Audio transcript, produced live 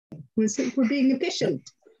We're being efficient.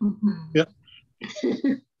 Yeah.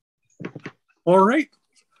 All right.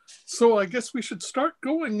 So I guess we should start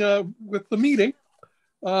going with the meeting.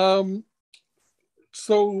 Do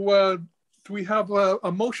we have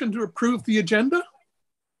a motion to approve the agenda?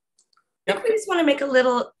 I just want to make a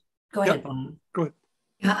little, go ahead, Bonny. Go ahead.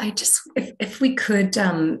 Yeah, I just, if we could,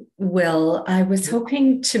 Will, I was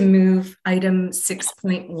hoping to move item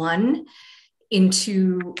 6.1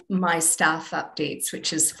 into my staff updates,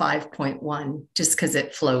 which is 5.1, just because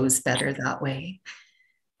it flows better that way.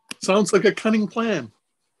 Sounds like a cunning plan.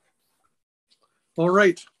 All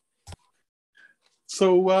right.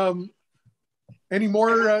 So any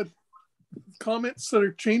more comments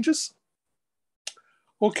or changes?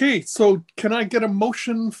 Okay, so can I get a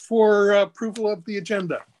motion for approval of the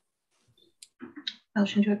agenda?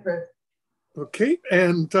 Motion to approve. Okay,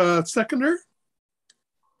 and seconder?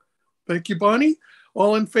 Thank you, Bonnie.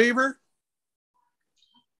 All in favor?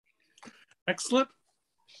 Excellent.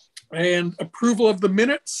 And approval of the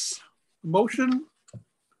minutes, motion.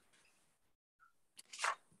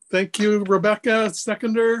 Thank you, Rebecca,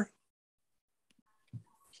 seconder.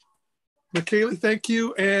 Michaeli, thank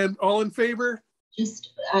you. And all in favor?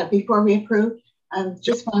 Just before we approve,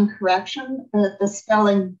 just one correction. The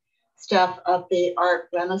spelling stuff of the Art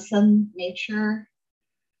Renison Nature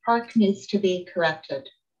Park needs to be corrected.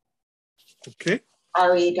 Okay.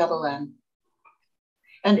 R-E-N-N.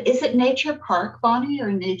 And is it Nature Park, Bonnie,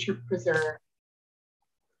 or Nature Preserve?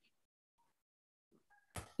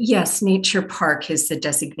 Yes, Nature Park is the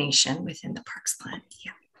designation within the Parks Plan.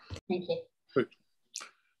 Yeah. Thank you. Great.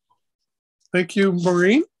 Thank you,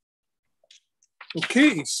 Maureen.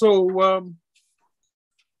 Okay, so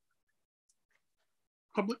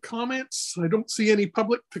public comments. I don't see any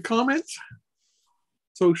public to comment.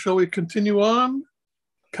 So shall we continue on?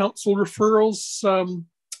 Council referrals.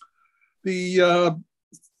 The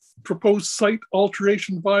proposed site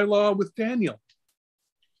alteration bylaw with Daniel.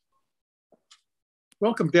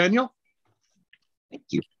 Welcome, Daniel. Thank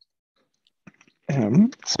you.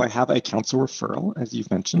 So I have a council referral, as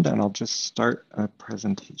you've mentioned, and I'll just start a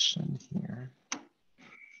presentation here.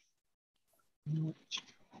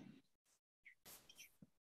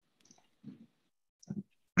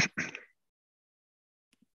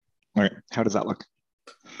 All right, how does that look?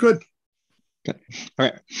 Good. Good. All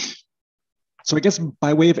right. So I guess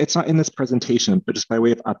by way of, it's not in this presentation, but just by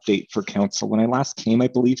way of update for council, when I last came, I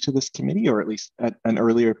believe, to this committee, or at least at an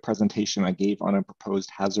earlier presentation I gave on a proposed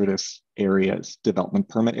hazardous areas development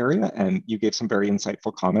permit area, and you gave some very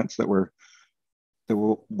insightful comments that were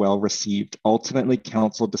well received. Ultimately,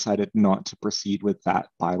 council decided not to proceed with that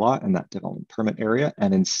bylaw and that development permit area,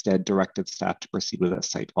 and instead directed staff to proceed with a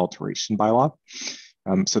site alteration bylaw.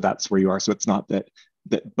 So that's where you are. So it's not that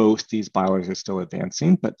both these bylaws are still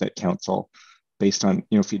advancing, but that council, based on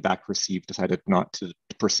feedback received, decided not to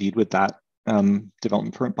proceed with that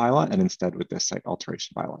development permit bylaw, and instead with this site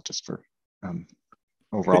alteration bylaw, just for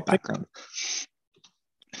overall background.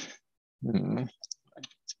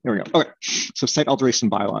 Here we go. Okay, so site alteration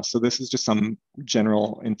bylaw. So this is just some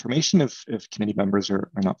general information if committee members are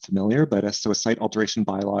not familiar, but so a site alteration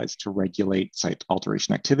bylaw is to regulate site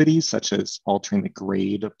alteration activities such as altering the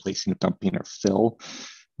grade, placing of dumping or fill,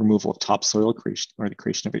 removal of topsoil, the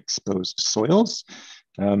creation of exposed soils.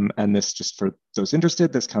 And this, just for those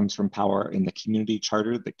interested, this comes from power in the community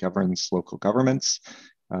charter that governs local governments.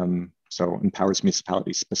 So empowers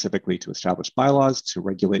municipalities specifically to establish bylaws to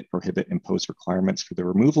regulate, prohibit, impose requirements for the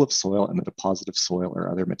removal of soil and the deposit of soil or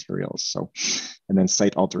other materials. So, and then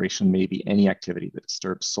site alteration may be any activity that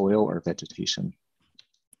disturbs soil or vegetation.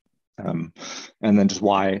 And then just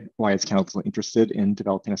why is council interested in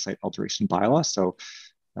developing a site alteration bylaw? So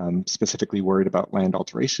specifically worried about land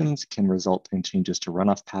alterations can result in changes to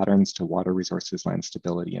runoff patterns, to water resources, land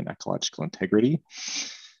stability, and ecological integrity.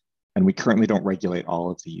 And we currently don't regulate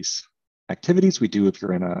all of these activities. We do if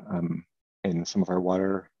you're in some of our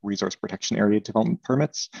water resource protection area development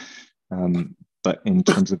permits. But in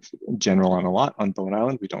terms of general on a lot on Bowen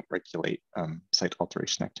Island, we don't regulate site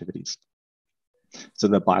alteration activities. So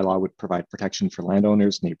the bylaw would provide protection for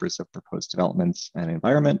landowners, neighbors of proposed developments, and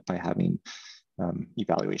environment by having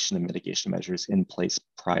evaluation and mitigation measures in place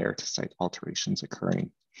prior to site alterations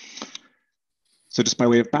occurring. So just by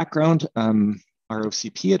way of background, our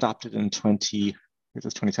OCP adopted in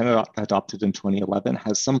 2010, adopted in 2011,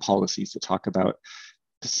 has some policies that talk about,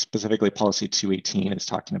 specifically policy 218 is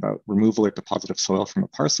talking about removal or deposit of soil from a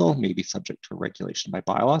parcel may be subject to a regulation by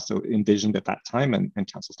bylaw. So envisioned at that time, and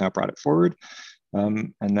council's now brought it forward.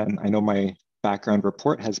 And then I know my background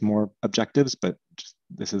report has more objectives, but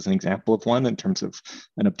this is an example of one in terms of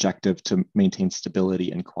an objective to maintain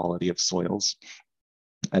stability and quality of soils.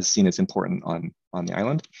 as seen as important on the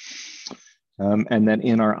island. And then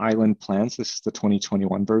in our island plans, this is the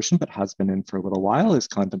 2021 version, but has been in for a little while, is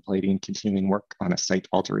contemplating continuing work on a site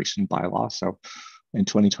alteration bylaw. So in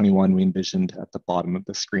 2021, we envisioned at the bottom of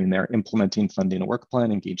the screen there, implementing, funding a work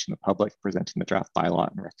plan, engaging the public, presenting the draft bylaw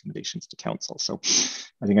and recommendations to council. So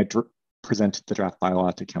I think I presented the draft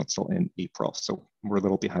bylaw to council in April. So we're a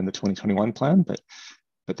little behind the 2021 plan,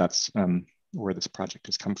 but that's where this project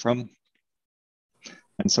has come from.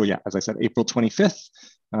 And so, yeah, as I said, April 25th,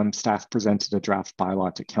 staff presented a draft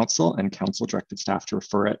bylaw to council, and council directed staff to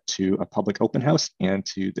refer it to a public open house and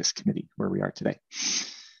to this committee where we are today.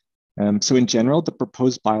 So in general, the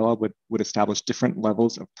proposed bylaw would establish different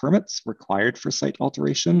levels of permits required for site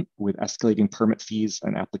alteration, with escalating permit fees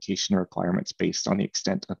and application requirements based on the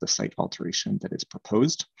extent of the site alteration that is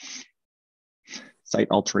proposed. Site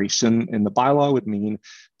alteration in the bylaw would mean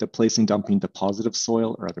the placing, dumping, deposit of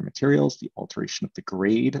soil or other materials, the alteration of the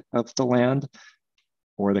grade of the land,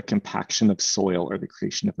 or the compaction of soil or the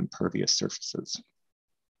creation of impervious surfaces.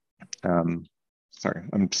 Sorry,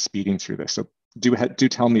 I'm speeding through this. So do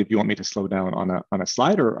tell me if you want me to slow down on a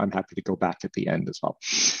slide, or I'm happy to go back at the end as well.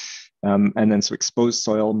 And then so exposed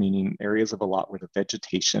soil, meaning areas of a lot where the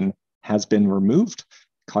vegetation has been removed,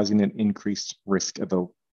 causing an increased risk of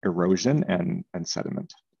erosion and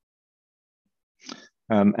sediment.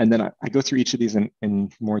 And then I go through each of these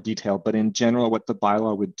in more detail, but in general, what the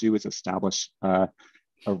bylaw would do is establish a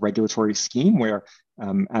regulatory scheme where,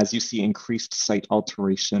 as you see increased site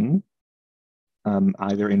alteration,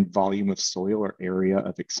 either in volume of soil or area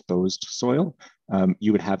of exposed soil,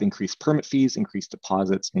 you would have increased permit fees, increased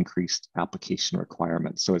deposits, increased application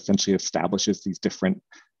requirements. So essentially establishes these different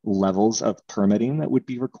levels of permitting that would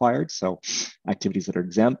be required. So activities that are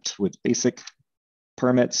exempt with basic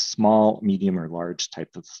permits, small, medium, or large type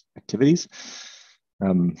of activities.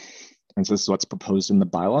 And so this is what's proposed in the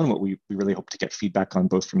bylaw, and what we really hope to get feedback on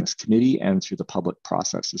both from this committee and through the public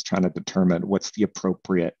process is trying to determine what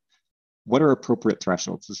are appropriate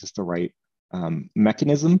thresholds? Is this the right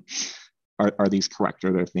mechanism? Are these correct?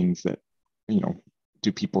 Are there things that,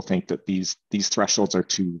 do people think that these thresholds are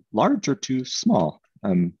too large or too small?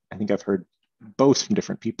 I think I've heard both from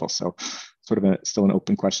different people. So sort of still an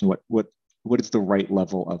open question, what is the right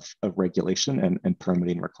level of regulation and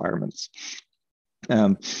permitting requirements?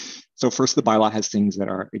 So first, the bylaw has things that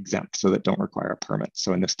are exempt, so that don't require a permit.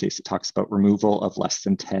 So in this case, it talks about removal of less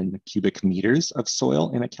than 10 cubic meters of soil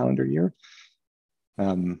in a calendar year,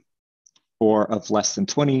 or of less than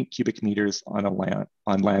 20 cubic meters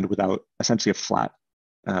on land without essentially a flat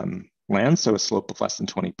land, so a slope of less than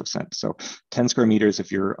 20%. So 10 square meters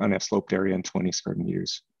if you're on a sloped area, and 20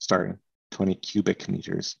 cubic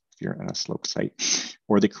meters if you're on a sloped site,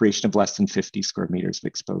 or the creation of less than 50 square meters of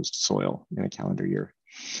exposed soil in a calendar year.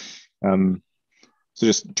 So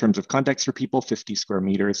just in terms of context for people, 50 square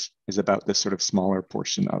meters is about this sort of smaller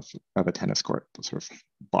portion of a tennis court, the sort of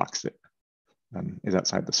box that is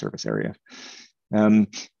outside the service area. The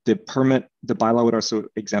bylaw would also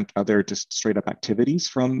exempt other just straight up activities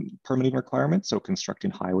from permitting requirements. So constructing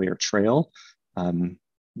highway or trail,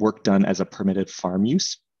 work done as a permitted farm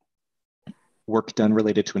use, work done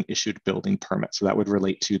related to an issued building permit. So that would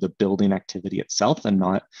relate to the building activity itself and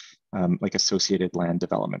not like associated land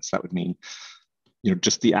developments. That would mean,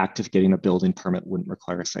 just the act of getting a building permit wouldn't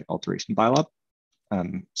require a site alteration bylaw.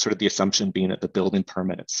 Sort of the assumption being that the building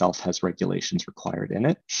permit itself has regulations required in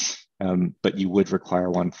it, but you would require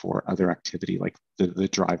one for other activity like the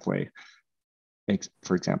driveway,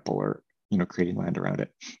 for example, or creating land around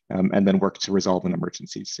it. And then work to resolve an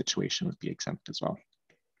emergency situation would be exempt as well.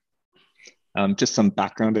 Just some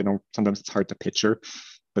background. I know sometimes it's hard to picture,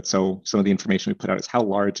 but so some of the information we put out is how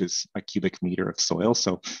large is a cubic meter of soil.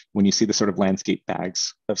 So when you see the sort of landscape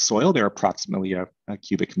bags of soil, they're approximately a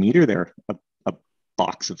cubic meter. They're a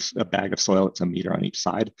bag of soil, it's a meter on each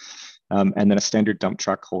side. And then a standard dump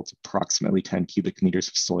truck holds approximately 10 cubic meters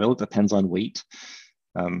of soil. It depends on weight,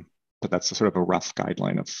 but that's a sort of a rough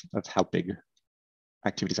guideline of how big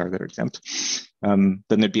activities are that are exempt. Then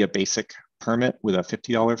there'd be a basic permit with a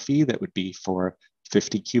 $50 fee that would be for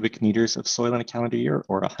 50 cubic meters of soil in a calendar year,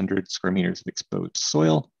 or 100 square meters of exposed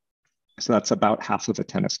soil. So that's about half of a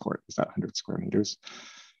tennis court, is that 100 square meters.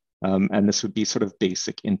 And this would be sort of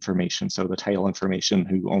basic information. So the title information,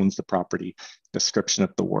 who owns the property, description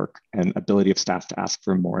of the work, and ability of staff to ask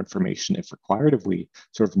for more information if required, if we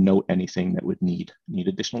sort of note anything that would need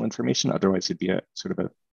additional information. Otherwise, it'd be a sort of a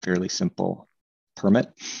fairly simple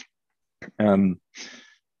permit.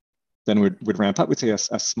 Then would ramp up. We'd say a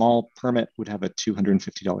small permit would have a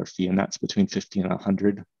 $250 fee, and that's between 50 and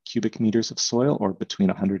 100 cubic meters of soil, or between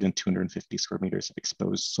 100 and 250 square meters of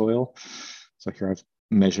exposed soil. So here I've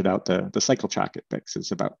measured out the cycle track it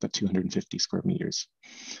fixes about the 250 square meters.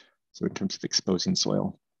 So in terms of exposing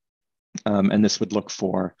soil. And this would look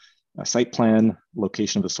for a site plan,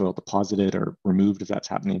 location of the soil deposited or removed if that's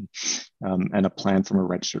happening, and a plan from a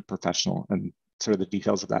registered professional. And sort of the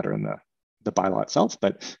details of that are in the bylaw itself,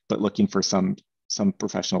 but looking for some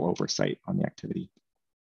professional oversight on the activity.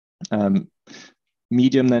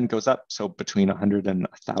 Medium then goes up, so between 100 and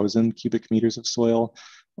 1,000 cubic meters of soil,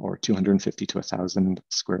 or 250 to 1,000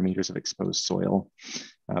 square meters of exposed soil.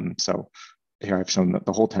 So here I've shown that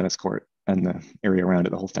the whole tennis court and the area around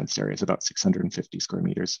it, the whole fenced area, is about 650 square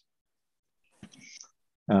meters.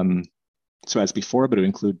 So as before, but it would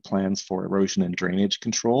include plans for erosion and drainage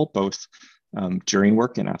control, both during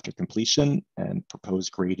work and after completion, and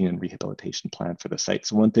proposed grading and rehabilitation plan for the site.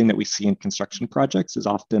 So one thing that we see in construction projects is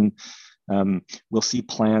often we'll see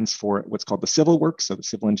plans for what's called the civil work, so the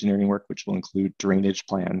civil engineering work, which will include drainage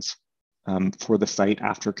plans for the site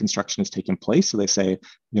after construction has taken place. So they say,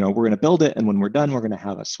 we're going to build it, and when we're done, we're going to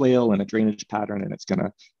have a swale and a drainage pattern, and it's going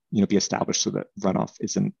to, be established so that runoff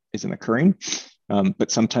isn't occurring.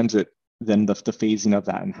 But sometimes then the phasing of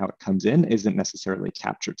that and how it comes in isn't necessarily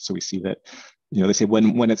captured. So we see that, they say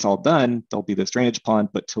when it's all done, there'll be this drainage pond,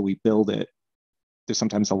 but till we build it, there's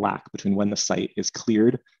sometimes a lack between when the site is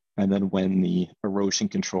cleared and then when the erosion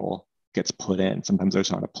control gets put in. Sometimes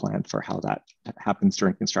there's not a plan for how that happens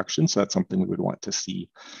during construction. So that's something we would want to see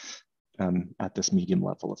at this medium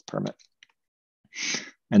level of permit.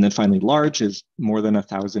 And then finally, large is more than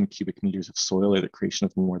 1,000 cubic meters of soil, or the creation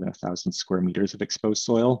of more than 1,000 square meters of exposed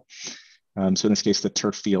soil. So in this case, the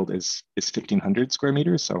turf field is 1,500 square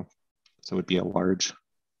meters. So it would be a large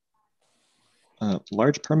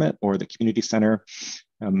permit, or the community center,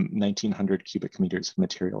 1,900 cubic meters of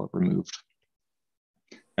material removed.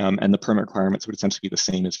 And the permit requirements would essentially be the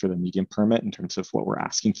same as for the medium permit in terms of what we're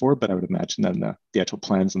asking for, but I would imagine then the actual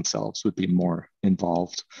plans themselves would be more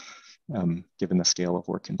involved, given the scale of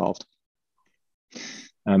work involved.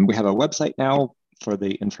 We have a website now for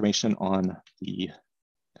the information on the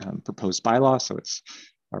proposed bylaw. So it's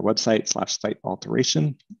our website /site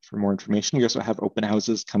alteration for more information. We also have open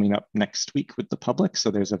houses coming up next week with the public. So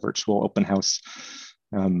there's a virtual open house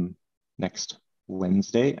next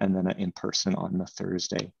Wednesday, and then an in-person on the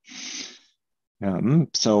Thursday.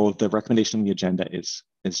 So the recommendation on the agenda is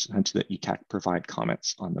to the ECAAC provide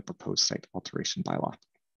comments on the proposed site alteration bylaw.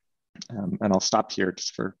 And I'll stop here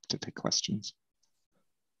just to take questions.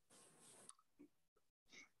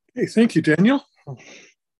 Okay, thank you, Daniel.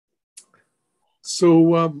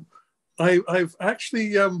 So I've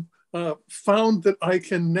actually found that I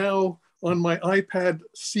can now on my iPad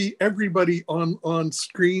see everybody on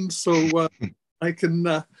screen, so I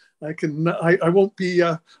won't be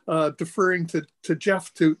deferring to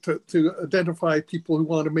Jeff to identify people who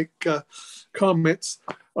want to make comments.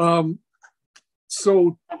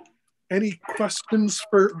 So any questions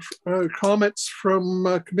for comments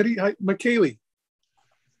from committee? Michaeli.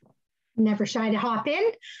 Never shy to hop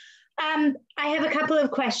in. I have a couple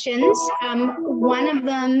of questions. One of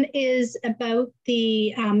them is about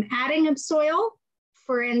the adding of soil.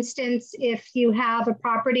 For instance, if you have a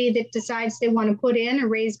property that decides they want to put in a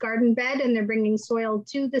raised garden bed and they're bringing soil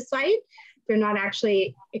to the site, they're not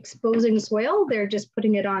actually exposing soil, they're just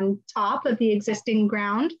putting it on top of the existing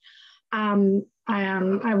ground.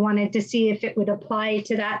 I wanted to see if it would apply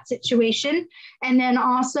to that situation. And then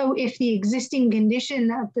also if the existing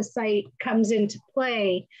condition of the site comes into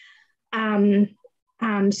play.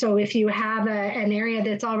 So if you have an area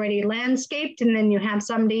that's already landscaped and then you have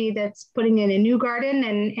somebody that's putting in a new garden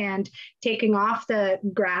and taking off the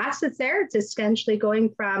grass that's there, it's essentially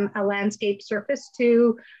going from a landscape surface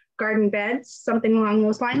to garden beds, something along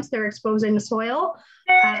those lines. They're exposing the soil.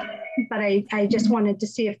 But I just wanted to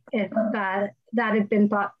see if that had been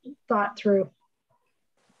thought through.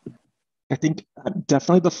 I think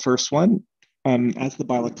definitely the first one, as the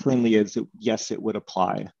bylaw currently is, yes, it would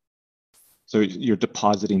apply. So you're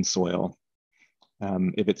depositing soil.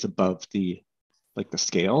 If it's above the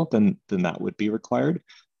scale, then that would be required.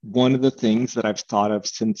 One of the things that I've thought of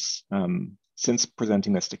since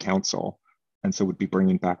presenting this to council, and so would be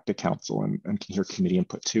bringing back to council and can hear committee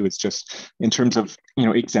input too, is just in terms of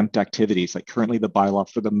exempt activities. Like currently the bylaw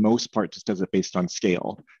for the most part just does it based on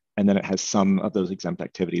scale, and then it has some of those exempt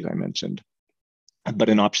activities I mentioned. But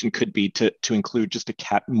an option could be to include just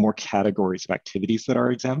more categories of activities that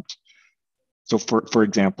are exempt. So for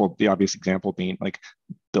example, the obvious example being like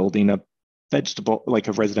building a vegetable, like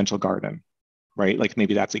a residential garden, right? Like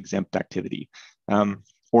maybe that's exempt activity.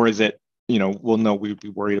 Or is it, well, no, we'd be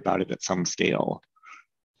worried about it at some scale.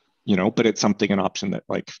 but it's something, an option that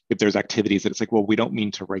like, if there's activities that it's like, well, we don't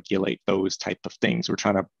mean to regulate those type of things. We're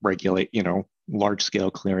trying to regulate, large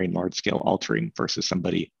scale clearing, large scale altering versus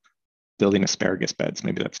somebody building asparagus beds.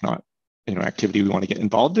 Maybe that's not, activity we want to get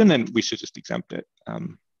involved in, and we should just exempt it,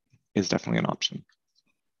 is definitely an option.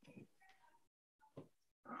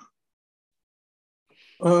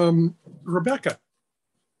 Rebecca.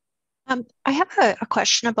 I have a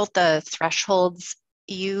question about the thresholds.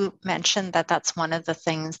 You mentioned that that's one of the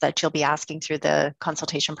things that you'll be asking through the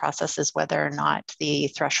consultation process, is whether or not the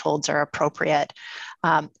thresholds are appropriate.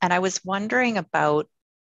 And I was wondering about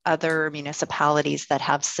other municipalities that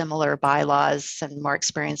have similar bylaws and more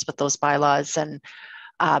experience with those bylaws, and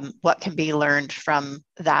what can be learned from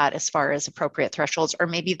that as far as appropriate thresholds, or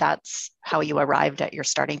maybe that's how you arrived at your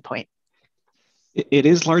starting point. It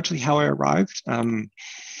is largely how I arrived.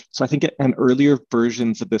 So I think in earlier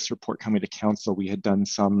versions of this report coming to council, we had done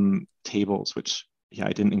some tables, which,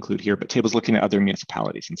 I didn't include here, but tables looking at other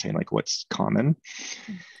municipalities and saying like what's common.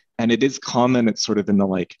 And it is common, it's sort of in the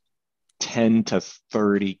like 10 to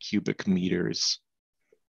 30 cubic meters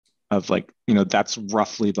of like, that's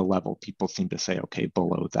roughly the level people seem to say, okay,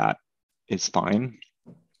 below that is fine.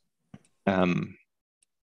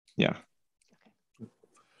 Yeah.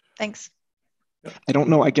 Thanks. I don't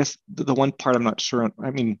know. I guess the one part I'm not sure on,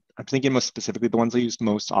 I'm thinking most specifically, the ones I used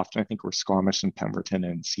most often, I think, were Squamish and Pemberton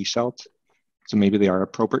and Seashelt. So maybe they are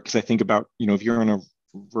appropriate, because I think about, if you're in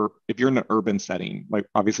an urban setting, like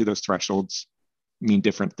obviously those thresholds mean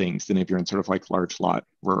different things than if you're in sort of like large lot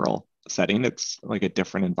rural setting. It's like a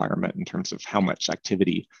different environment in terms of how much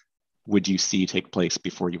activity would you see take place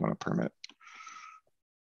before you want a permit.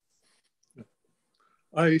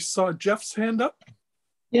 I saw Jeff's hand up.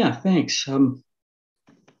 Yeah, thanks.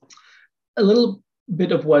 A little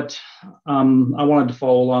bit of what I wanted to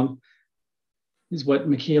follow along is what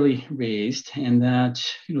McKaylee raised, and that,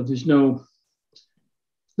 there's no,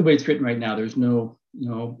 the way it's written right now, there's no,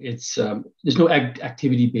 there's no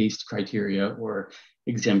activity-based criteria or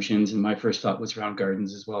exemptions. And my first thought was around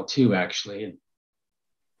gardens as well too, actually.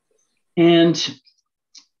 And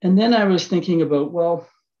then I was thinking about, well,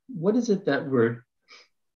 what is it that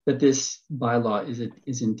this bylaw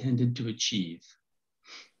is intended to achieve?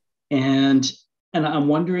 And I'm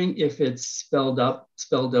wondering if it's spelled out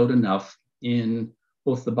enough in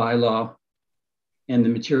both the bylaw and the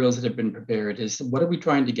materials that have been prepared. Is what are we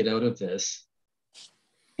trying to get out of this?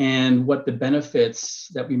 And what the benefits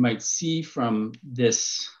that we might see from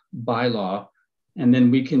this bylaw, and then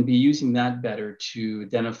we can be using that better to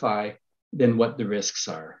identify then what the risks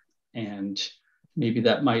are. And maybe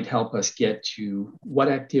that might help us get to what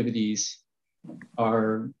activities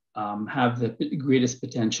have the greatest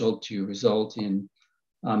potential to result in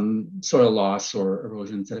soil loss or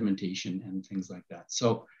erosion, sedimentation, and things like that.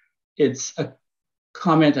 So it's a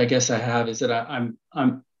comment I guess I have, is that I'm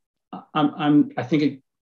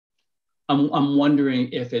wondering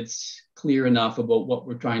if it's clear enough about what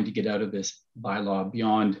we're trying to get out of this bylaw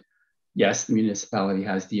beyond, yes, the municipality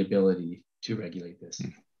has the ability to regulate this.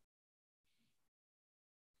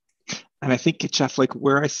 And I think, Jeff, like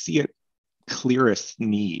where I see it clearest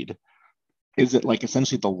need is it like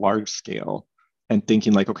essentially the large scale, and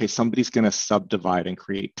thinking like, okay, somebody's going to subdivide and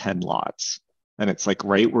create 10 lots. And it's like,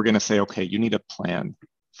 right, we're going to say, okay, you need a plan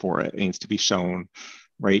for it. It needs to be shown,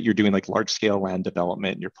 right? You're doing like large scale land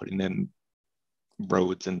development. You're putting in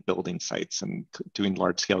roads and building sites and doing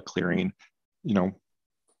large scale clearing.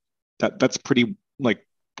 That's pretty like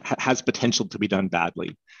has potential to be done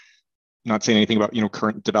badly. Not saying anything about,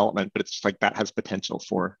 current development, but it's just like that has potential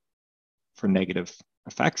for negative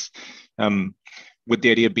effects. With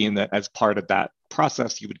the idea being that as part of that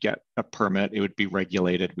process, you would get a permit, it would be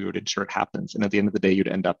regulated, we would ensure it happens. And at the end of the day, you'd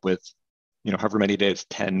end up with, however many days,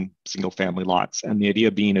 10 single family lots. And the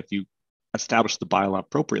idea being, if you establish the bylaw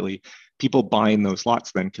appropriately, people buying those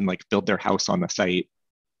lots then can like build their house on the site.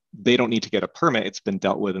 They don't need to get a permit. It's been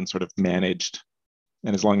dealt with and sort of managed.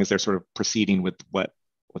 And as long as they're sort of proceeding with what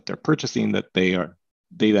they're purchasing, that they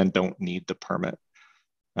then don't need the permit.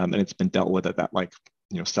 And it's been dealt with at that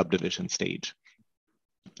subdivision stage.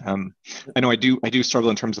 I know I do struggle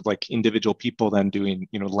in terms of like individual people then doing,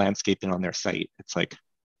 landscaping on their site. It's like,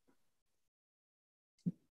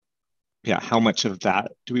 yeah, how much of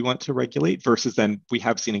that do we want to regulate versus then we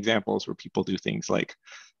have seen examples where people do things like,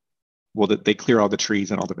 well, that they clear all the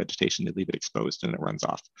trees and all the vegetation, they leave it exposed and it runs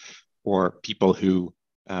off. Or people who,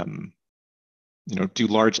 do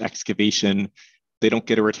large excavation, they don't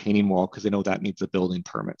get a retaining wall because they know that needs a building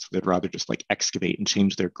permit. So they'd rather just like excavate and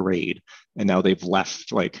change their grade. And now they've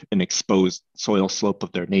left like an exposed soil slope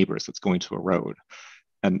of their neighbors that's going to erode.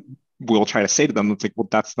 And we'll try to say to them, it's like, well,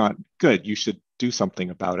 that's not good. You should do something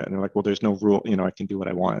about it. And they're like, well, there's no rule, you know, I can do what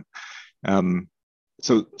I want.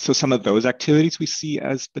 So some of those activities we see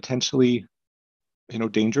as potentially, you know,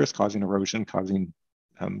 dangerous, causing erosion, causing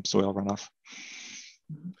soil runoff.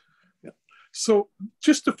 Yeah. So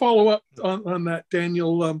just to follow up on that,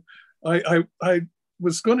 Daniel, I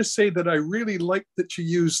was going to say that I really liked that you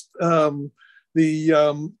used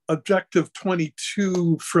the Objective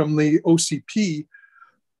 22 from the OCP,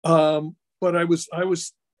 but I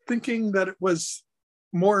was thinking that it was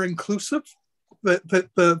more inclusive, that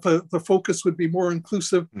the focus would be more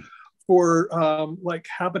inclusive for like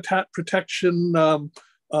habitat protection,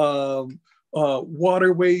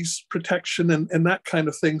 waterways protection, and that kind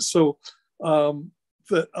of thing. So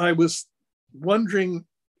that I was wondering,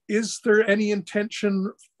 is there any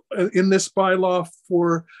intention in this bylaw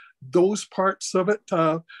for those parts of it?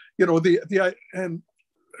 You know, and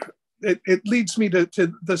it leads me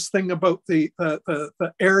to this thing about the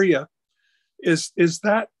area. Is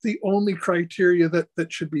that the only criteria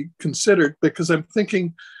that should be considered? Because I'm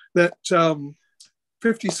thinking that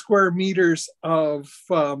 50 square meters of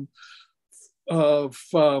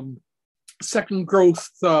second growth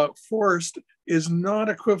forest is not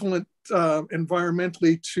equivalent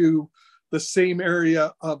environmentally to the same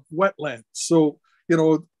area of wetland. So, you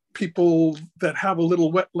know, people that have a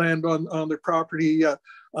little wetland on their property,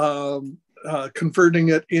 converting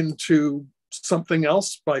it into something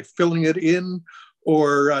else by filling it in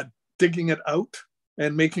or digging it out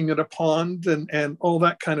and making it a pond and all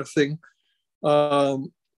that kind of thing.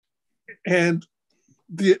 And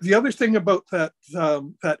the other thing about that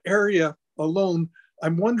area alone,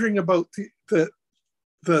 I'm wondering about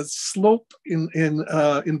the slope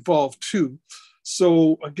involved too.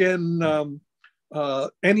 So again,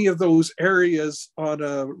 any of those areas on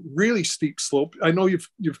a really steep slope, I know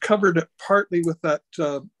you've covered it partly with that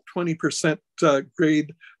 20%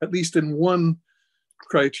 grade, at least in one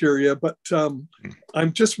criteria, but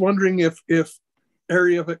I'm just wondering if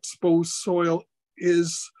area of exposed soil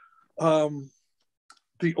is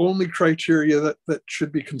the only criteria that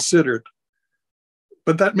should be considered.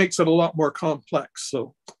 But that makes it a lot more complex.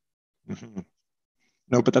 So,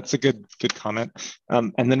 no, but that's a good comment.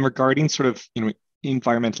 And then regarding sort of, you know,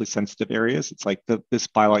 environmentally sensitive areas, it's like this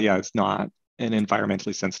bylaw, yeah, it's not an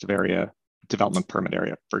environmentally sensitive area, development permit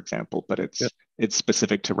area, for example, but it's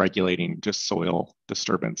specific to regulating just soil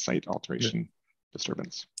disturbance, site alteration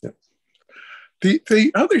disturbance. Yeah.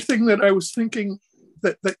 The other thing that I was thinking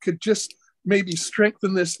that could just maybe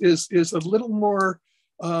strengthen this is a little more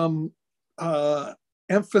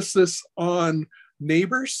emphasis on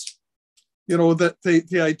neighbors. You know, that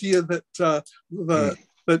the idea that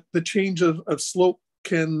the change of slope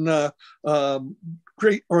can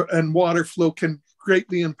and water flow can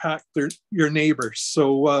greatly impact your neighbors.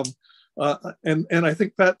 So and I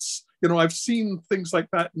think that's, you know, I've seen things like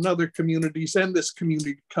that in other communities and this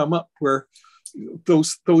community come up where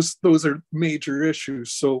those are major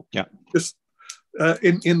issues. So yeah, just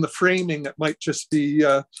in the framing, it might just be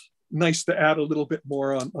nice to add a little bit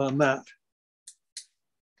more on that.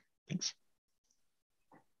 Thanks.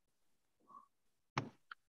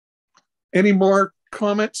 Any more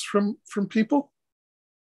comments from people?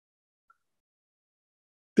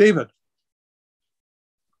 David.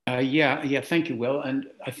 Yeah, thank you, Will. And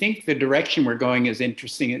I think the direction we're going is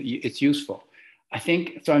interesting. It's useful. I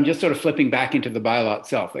think, so I'm just sort of flipping back into the bylaw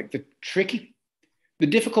itself. Like the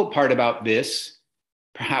difficult part about this,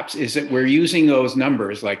 perhaps, is that we're using those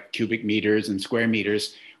numbers like cubic meters and square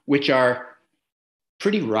meters, which are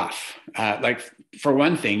pretty rough. Like, for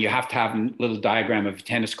one thing, you have to have a little diagram of a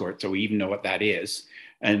tennis court, so we even know what that is,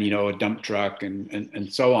 and, you know, a dump truck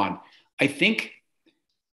and so on. I think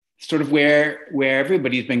sort of where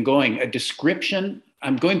everybody's been going, a description.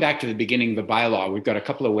 I'm going back to the beginning of the bylaw. We've got a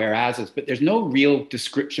couple of whereases, but there's no real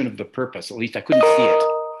description of the purpose. At least I couldn't see it.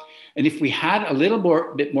 And if we had a little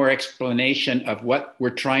bit more explanation of what we're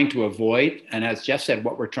trying to avoid, and as Jeff said,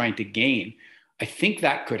 what we're trying to gain, I think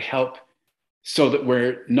that could help, so that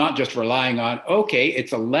we're not just relying on, okay,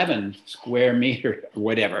 it's 11 square meter or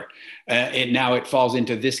whatever, and now it falls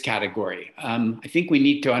into this category. I think we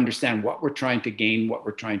need to understand what we're trying to gain, what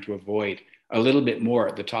we're trying to avoid a little bit more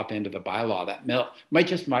at the top end of the bylaw. That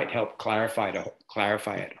might help clarify it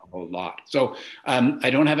a whole lot. So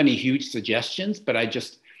I don't have any huge suggestions, but I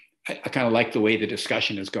kind of like the way the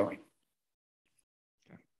discussion is going.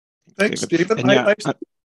 Thanks, David.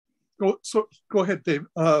 Go ahead, Dave.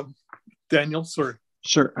 Daniel, sorry.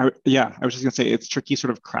 Sure. I was just going to say, it's tricky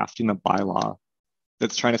sort of crafting a bylaw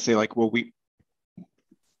that's trying to say, like, well, we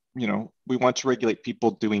want to regulate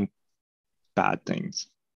people doing bad things,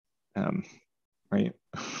 right?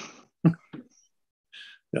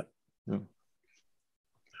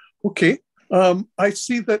 Okay. I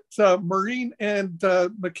see that Maureen and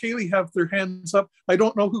McKaylee have their hands up. I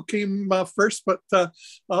don't know who came first, but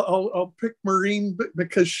I'll pick Maureen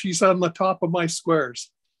because she's on the top of my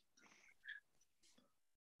squares.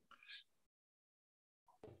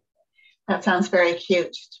 That sounds very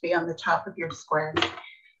cute to be on the top of your squares.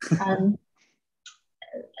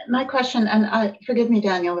 My question, and forgive me,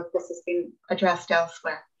 Daniel, if this has been addressed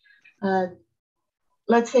elsewhere.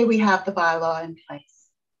 Let's say we have the bylaw in place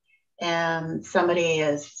and somebody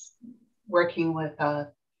is working with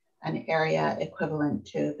an area equivalent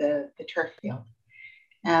to the turf field,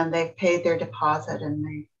 and they've paid their deposit and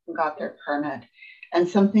they got their permit, and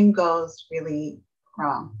something goes really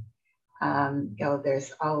wrong.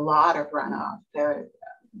 There's a lot of runoff.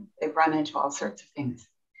 They run into all sorts of things.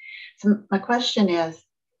 So my question is,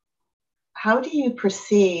 how do you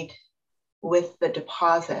proceed with the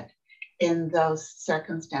deposit in those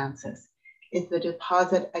circumstances? Is the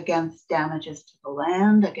deposit against damages to the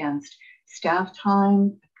land, against staff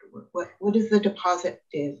time? What does the deposit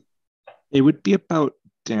do? It would be about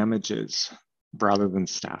damages rather than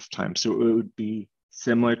staff time. So it would be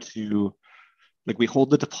similar to, like, we hold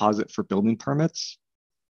the deposit for building permits,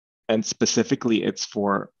 and specifically it's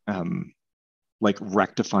for like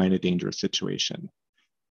rectifying a dangerous situation,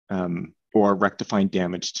 or rectifying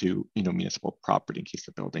damage to municipal property in case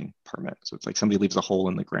of building permit. So it's like somebody leaves a hole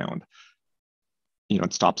in the ground,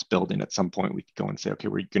 and stops building. At some point we could go and say, okay,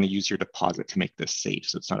 we're going to use your deposit to make this safe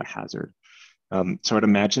so it's not a hazard. So I'd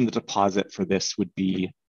imagine the deposit for this would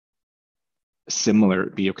be similar.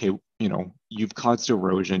 It'd be, okay, you've caused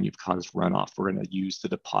erosion, you've caused runoff. We're going to use the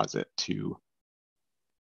deposit to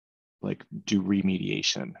like do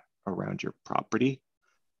remediation around your property,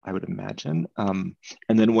 I would imagine. And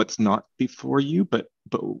then what's not before you, but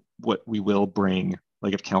what we will bring,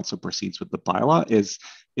 like if council proceeds with the bylaw, is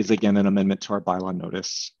again an amendment to our bylaw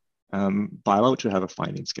notice bylaw, which would have a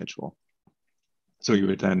finding schedule. So you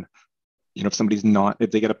would then,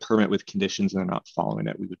 if they get a permit with conditions and they're not following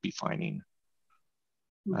it, we would be fining.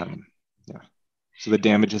 Yeah. So the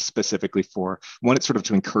damage is specifically for one, it's sort of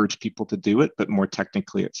to encourage people to do it, but more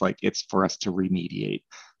technically, it's for us to remediate.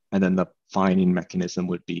 And then the fining mechanism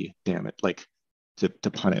would be damage, like to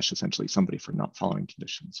punish essentially somebody for not following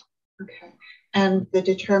conditions. Okay. And the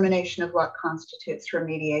determination of what constitutes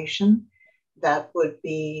remediation, that would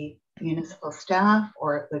be municipal staff,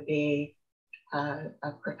 or it would be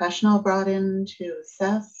a professional brought in to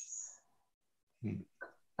assess.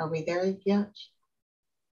 Are we there yet?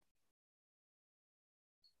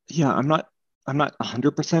 Yeah, I'm not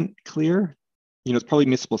 100% clear. It's probably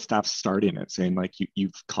municipal staff starting it, saying like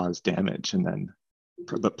you've caused damage, and then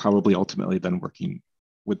but probably ultimately then working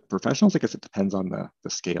with professionals. I guess it depends on the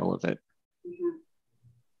scale of it.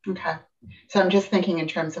 Mm-hmm. Okay, so I'm just thinking in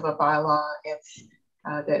terms of a bylaw. It's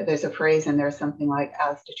there's a phrase in there, something like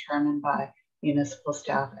as determined by municipal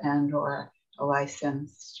staff and or a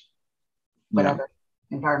licensed whatever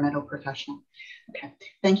environmental professional. Okay,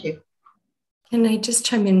 thank you. Can I just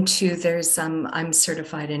chime in too? There's I'm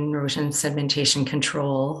certified in erosion sedimentation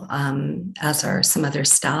control, as are some other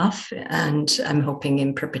staff, and I'm hoping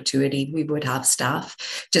in perpetuity we would have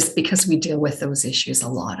staff, just because we deal with those issues a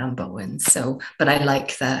lot on Bowen. So, but I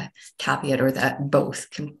like the caveat, or that both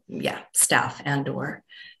can, staff and or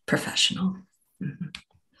professional. Mm-hmm.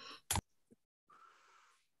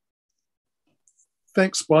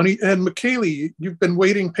 Thanks, Bonnie. And McKaylee, you've been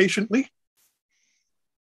waiting patiently.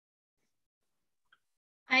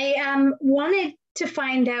 I wanted to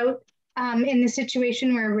find out in the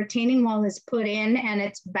situation where a retaining wall is put in and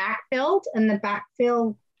it's backfilled, and the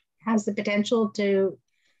backfill has the potential to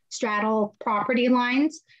straddle property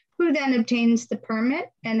lines, who then obtains the permit,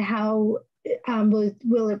 and how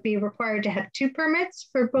will it be required to have two permits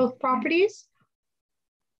for both properties?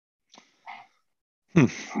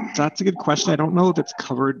 That's a good question. I don't know if it's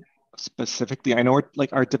covered specifically. I know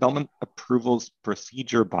our development approvals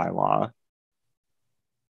procedure bylaw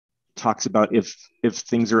talks about if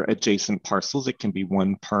things are adjacent parcels, it can be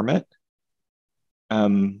one permit.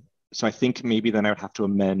 So I think maybe then I would have to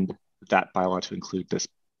amend that bylaw to include this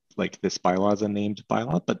bylaw as a named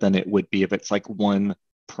bylaw, but then it would be, if it's like one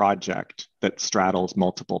project that straddles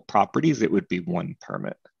multiple properties, it would be one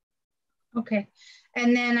permit. Okay.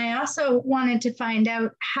 And then I also wanted to find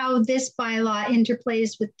out how this bylaw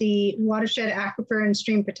interplays with the watershed, aquifer, and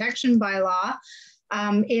stream protection bylaw.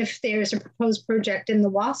 If there's a proposed project in the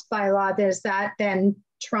WASP bylaw, does that then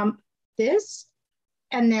trump this,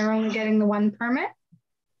 and they're only getting the one permit?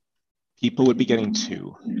 People would be getting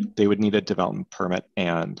two. They would need a development permit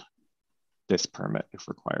and this permit if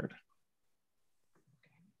required.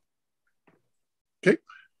 Okay,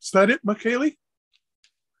 is that it, McKaylee?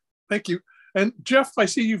 Thank you. And Jeff, I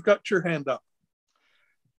see you've got your hand up.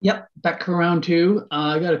 Yep, back around too.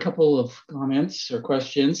 I got a couple of comments or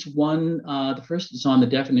questions. One, the first is on the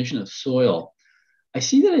definition of soil. I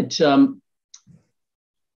see that it,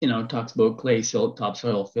 talks about clay, silt,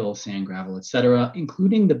 topsoil, fill, sand, gravel, etc.,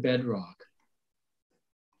 including the bedrock.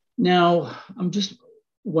 Now, I'm just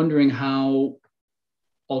wondering how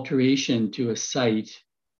alteration to a site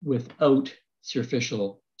without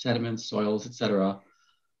superficial sediments, soils, etc.,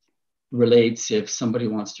 relates if somebody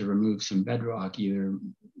wants to remove some bedrock, either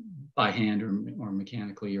by hand or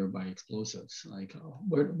mechanically or by explosives. Like,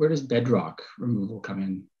 where does bedrock removal come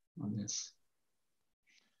in on this?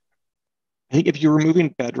 I think if you're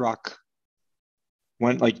removing bedrock,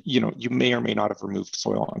 you may or may not have removed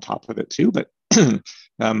soil on top of it too, but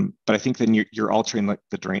I think then you're altering like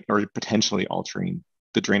the drain, or potentially altering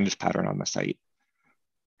the drainage pattern on the site.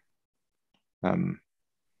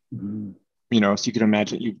 So you can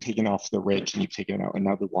imagine you've taken off the ridge and you've taken it out, and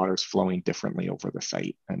now the water's flowing differently over the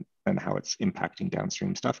site, and how it's impacting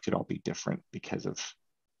downstream stuff could all be different because of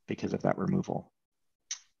that removal.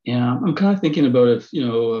 Yeah, I'm kind of thinking about if,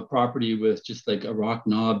 a property with just like a rock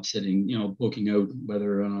knob sitting, poking out,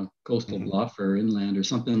 whether on a coastal bluff or inland or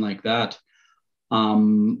something like that,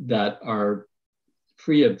 that are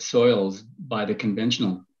free of soils by the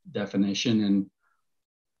conventional definition.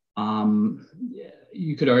 And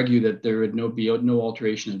you could argue that there would be no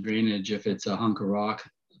alteration of drainage if it's a hunk of rock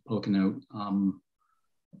poking out.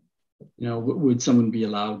 Would someone be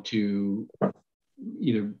allowed to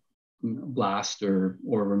either blast or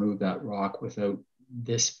remove that rock without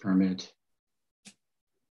this permit?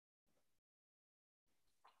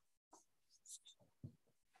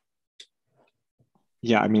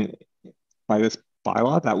 Yeah, I mean, by this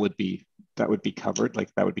bylaw, that would be covered.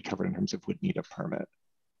 Like that would be covered in terms of would need a permit.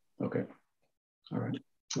 Okay. All right.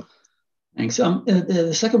 Thanks.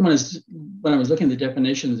 The second one is, when I was looking at the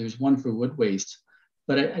definitions, there's one for wood waste,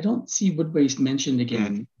 but I don't see wood waste mentioned again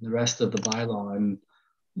in the rest of the bylaw. And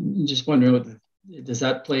I'm just wondering, does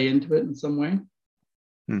that play into it in some way?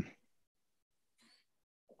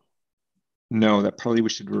 No, that probably we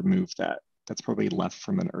should remove that. That's probably left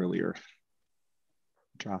from an earlier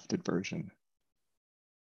drafted version.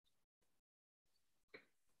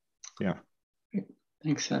 Yeah.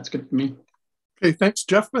 Thanks. That's good for me. Okay, thanks,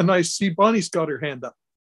 Jeff. And I see Bonnie's got her hand up.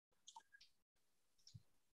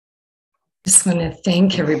 Just want to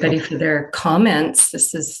thank everybody for their comments.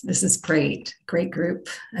 This is great group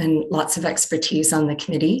and lots of expertise on the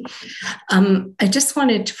committee. I just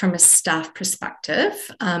wanted, from a staff perspective,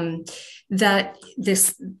 that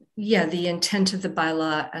the intent of the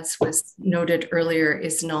bylaw, as was noted earlier,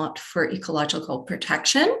 is not for ecological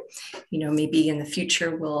protection. Maybe in the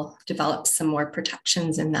future we'll develop some more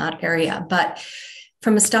protections in that area. But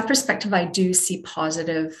from a staff perspective, I do see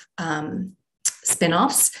positive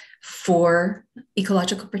spin-offs for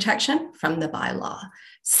ecological protection from the bylaw.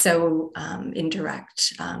 So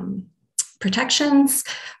indirect protections.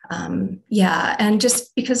 And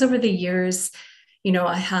just because over the years,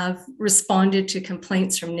 I have responded to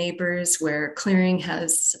complaints from neighbors where clearing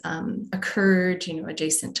has occurred,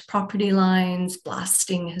 adjacent to property lines,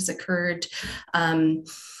 blasting has occurred,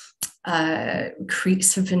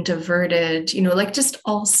 creeks have been diverted, like just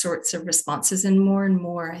all sorts of responses, and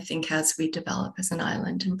more, I think, as we develop as an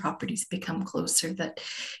island and properties become closer, that,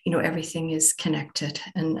 everything is connected.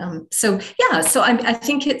 And so I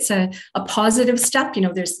think it's a positive step.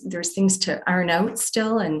 There's things to iron out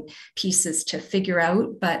still and pieces to figure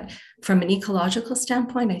out, but from an ecological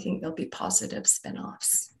standpoint, I think there'll be positive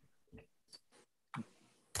spin-offs.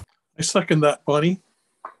 I second that, Bonnie.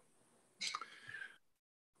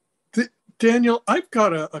 Daniel, I've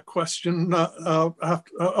got a question.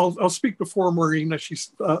 I'll speak before Maureen.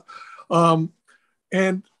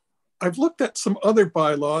 And I've looked at some other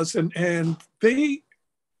bylaws, and they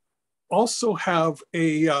also have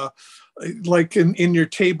a like in your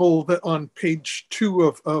table that on page 2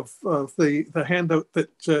 of the handout that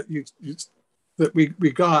that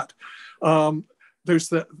we got. There's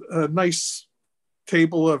the nice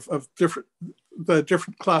table of the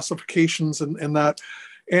different classifications and that.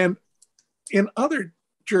 And in other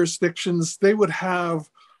jurisdictions, they would have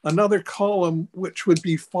another column which would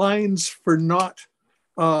be fines for not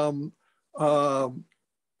going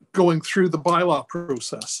through the bylaw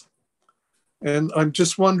process. And I'm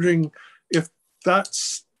just wondering if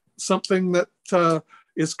that's something that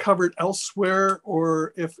is covered elsewhere,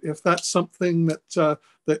 or if that's something that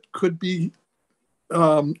that could be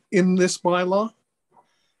in this bylaw.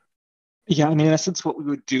 Yeah, I mean, in essence, what we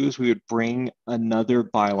would do is we would bring another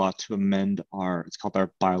bylaw to amend it's called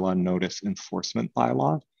our bylaw notice enforcement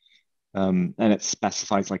bylaw. And it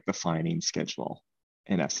specifies like the fining schedule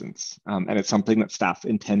in essence. And it's something that staff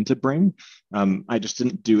intend to bring. I just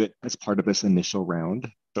didn't do it as part of this initial round,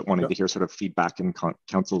 but wanted to hear sort of feedback and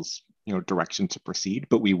council's direction to proceed.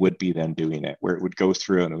 But we would be then doing it where it would go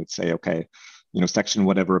through and it would say, okay, section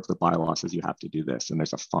whatever of the bylaw says you have to do this, and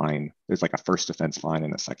there's a fine. There's like a first offense fine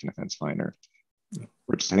and a second offense fine, or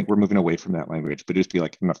I think we're moving away from that language, but it just be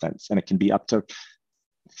like an offense, and it can be up to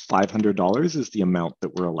 $500 is the amount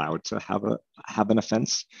that we're allowed to have an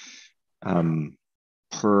offense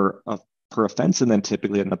per offense, and then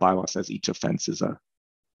typically in the bylaw says each offense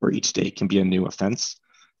or each day can be a new offense.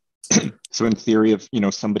 So in theory, if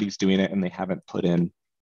somebody's doing it and they haven't put in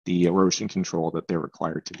the erosion control that they're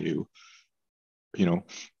required to do,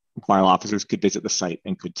 bylaw officers could visit the site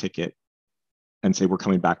and could ticket and say, we're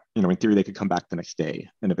coming back. In theory, they could come back the next day.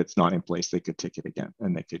 And if it's not in place, they could ticket again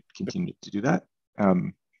and they could continue to do that.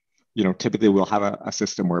 Typically we'll have a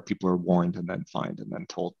system where people are warned and then fined and then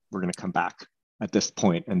told, we're going to come back at this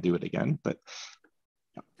point and do it again. But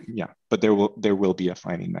but there will be a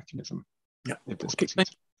fining mechanism. Yeah. If this okay.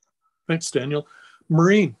 Thanks, Daniel.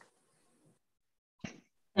 Maureen.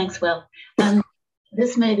 Thanks, Will.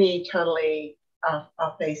 This may be totally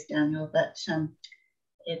off base, Daniel, but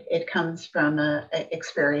it comes from a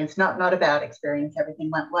experience, not a bad experience. Everything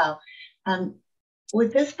went well.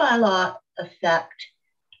 Would this bylaw affect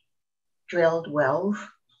drilled wells?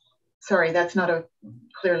 Sorry, that's not a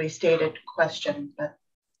clearly stated question, but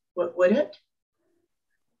would it?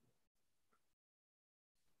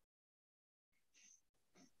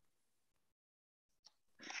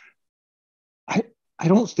 I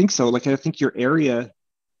don't think so. Like, I think your area,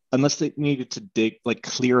 unless they needed to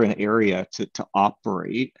clear an area to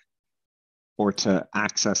operate or to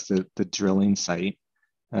access the drilling site,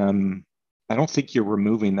 I don't think you're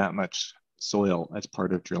removing that much soil as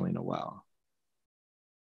part of drilling a well.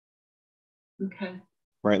 Okay.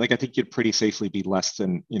 Right. Like, I think you'd pretty safely be less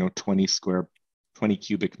than 20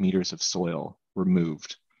 cubic meters of soil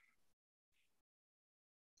removed.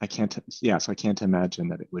 So I can't imagine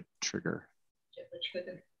that it would trigger.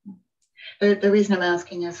 The reason I'm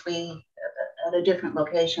asking is we, at a different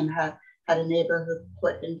location, had a neighbor who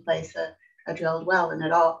put in place a drilled well, and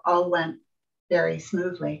it all went very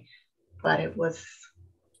smoothly, but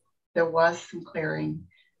there was some clearing.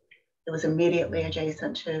 It was immediately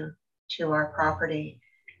adjacent to our property,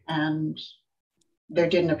 and there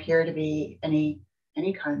didn't appear to be any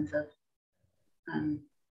kinds of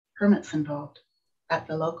permits involved at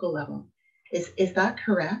the local level. Is that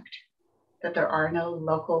correct? That there are no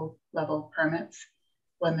local level permits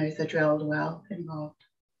when there's a drilled well involved?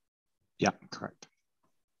 Yeah, correct.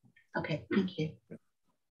 Okay, thank you.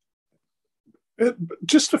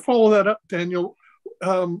 Just to follow that up, Daniel,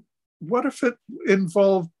 what if it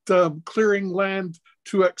involved clearing land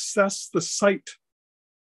to access the site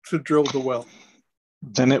to drill the well?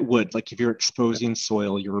 Then it would. Like, if you're exposing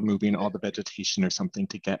soil, you're removing all the vegetation or something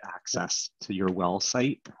to get access to your well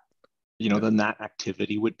site, then that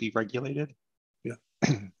activity would be regulated. Yeah.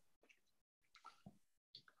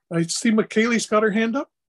 I see McKaylee's got her hand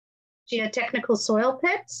up. Geotechnical soil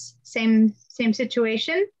pits, same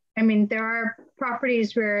situation. I mean, there are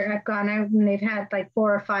properties where I've gone out and they've had like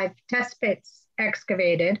 4 or 5 test pits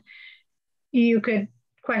excavated. You could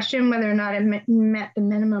question whether or not it met the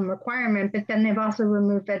minimum requirement, but then they've also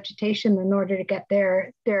removed vegetation in order to get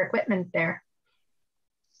their equipment there.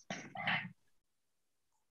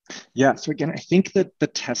 Yeah, so again, I think that the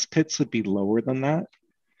test pits would be lower than that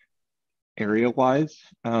area-wise,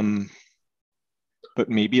 but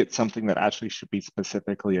maybe it's something that actually should be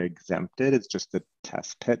specifically exempted. It's just the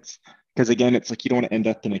test pits. Because again, it's like you don't want to end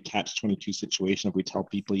up in a catch-22 situation if we tell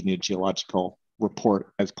people you need a geological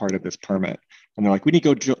report as part of this permit. And they're like, we need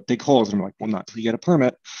to go dig holes. And I'm like, well, not till you get a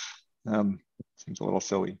permit. Seems a little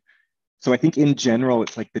silly. So I think in general,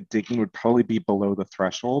 it's like the digging would probably be below the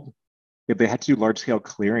threshold. If they had to do large scale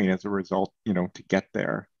clearing as a result, to get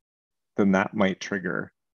there, then that might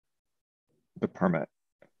trigger the permit.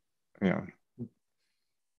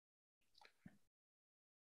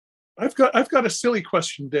 I've got a silly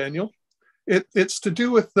question, Daniel. It's to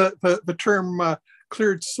do with the term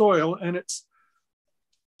cleared soil, and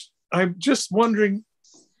I'm just wondering,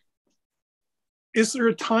 is there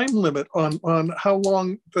a time limit on how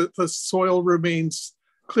long the soil remains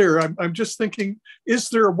clear? I'm just thinking, is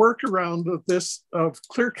there a workaround of this, of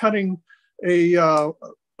clear cutting a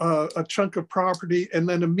chunk of property and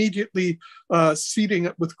then immediately seeding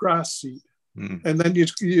it with grass seed? And then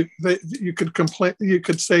you could complain. You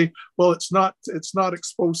could say, well, it's not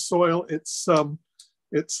exposed soil. It's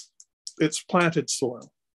planted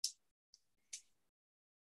soil.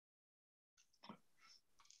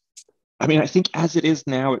 I mean, I think as it is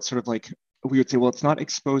now, it's sort of like, we would say, well, it's not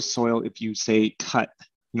exposed soil if you say cut,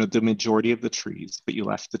 the majority of the trees, but you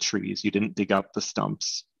left the trees, you didn't dig up the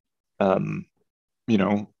stumps.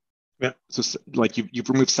 Yeah. So like you've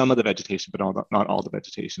removed some of the vegetation, but not all the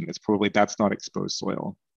vegetation. It's probably, that's not exposed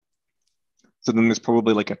soil. So then there's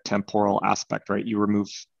probably like a temporal aspect, right? You remove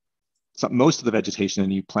most of the vegetation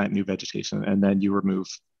and you plant new vegetation, and then you remove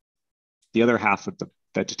the other half of the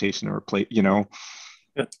vegetation or replace, Yeah.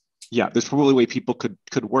 Yeah, there's probably a way people could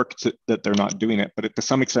work that they're not doing it, but to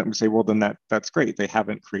some extent we say, well, then that's great. They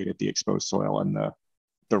haven't created the exposed soil and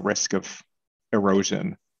the risk of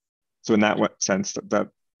erosion. So in that sense,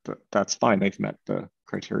 that's fine. They've met the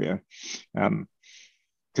criteria.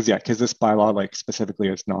 Because this bylaw, like specifically,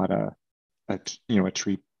 is not a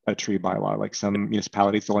tree bylaw. Like some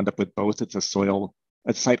municipalities, they'll end up with both. It's a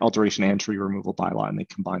site alteration and tree removal bylaw, and they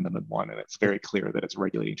combine them in one. And it's very clear that it's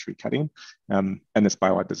regulating tree cutting. And this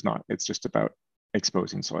bylaw does not. It's just about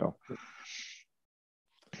exposing soil.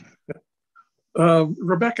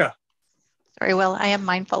 Rebecca. Very well. I am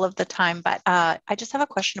mindful of the time, but I just have a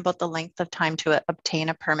question about the length of time to obtain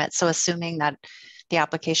a permit. So assuming that the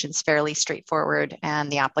application is fairly straightforward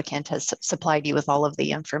and the applicant has supplied you with all of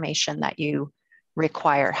the information that you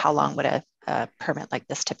require, how long would a permit like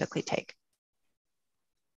this typically take?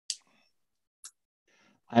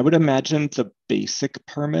 I would imagine the basic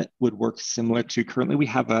permit would work similar to, currently we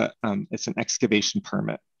have it's an excavation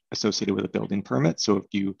permit associated with a building permit. So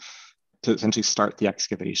to essentially start the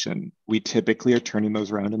excavation, we typically are turning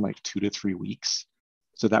those around in like 2 to 3 weeks.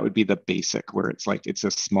 So that would be the basic, where it's like, it's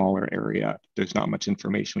a smaller area. There's not much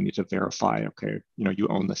information. We need to verify, okay, you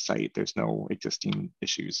own the site. There's no existing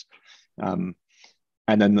issues. And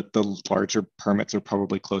then the larger permits are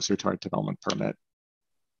probably closer to our development permit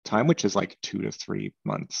time, which is like 2 to 3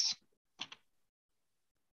 months.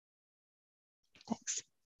 Thanks.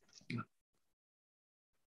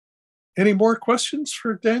 Any more questions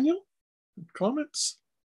for Daniel? Comments?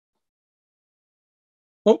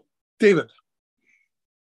 Oh, David.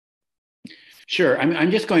 Sure. I'm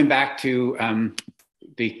just going back to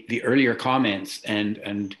the earlier comments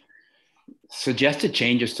and suggested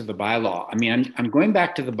changes to the bylaw. I mean, I'm going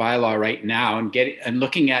back to the bylaw right now and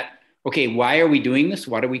looking at, okay, why are we doing this?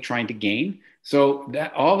 What are we trying to gain? So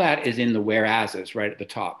all that is in the whereases right at the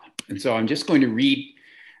top. And so I'm just going to read,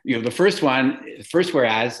 the first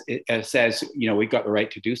whereas it says, we've got the right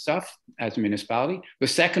to do stuff as a municipality. The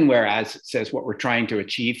second whereas says what we're trying to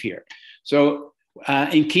achieve here. So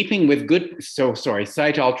in keeping with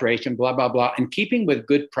site alteration, blah, blah, blah, in keeping with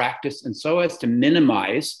good practice and so as to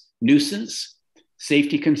minimize nuisance,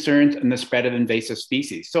 safety concerns, and the spread of invasive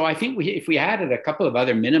species. So I think if we added a couple of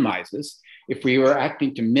other minimizes, if we were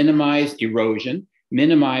acting to minimize erosion,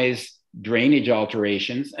 minimize drainage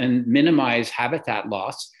alterations, and minimize habitat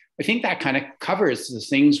loss, I think that kind of covers the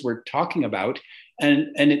things we're talking about.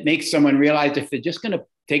 And it makes someone realize if they're just going to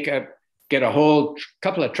get a whole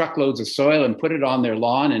couple of truckloads of soil and put it on their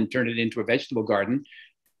lawn and turn it into a vegetable garden,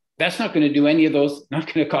 that's not going to do any of those, not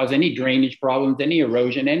going to cause any drainage problems, any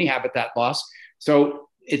erosion, any habitat loss. So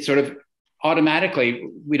it's sort of automatically,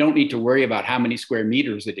 we don't need to worry about how many square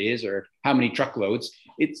meters it is or how many truckloads.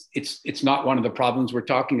 It's not one of the problems we're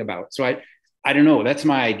talking about. So I don't know, that's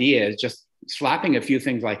my idea, is just slapping a few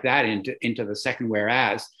things like that into the second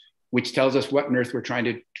whereas, which tells us what on earth we're trying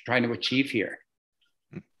to achieve here.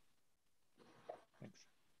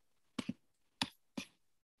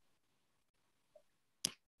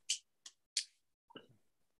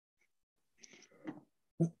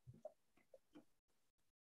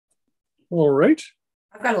 All right.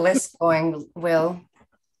 I've got a list going, Will.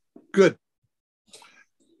 Good.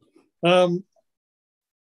 The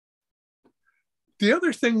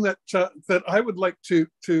other thing that I would like to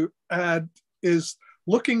add is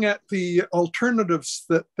looking at the alternatives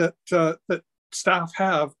that staff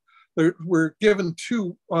have. We're given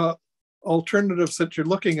 2 alternatives that you're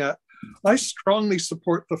looking at. I strongly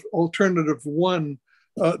support the alternative 1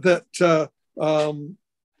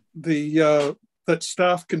 that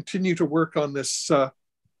staff continue to work on this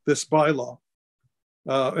bylaw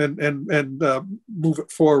and move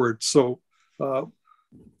it forward. So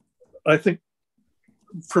I think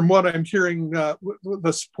from what I'm hearing,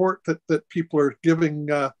 the support that people are giving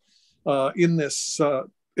in this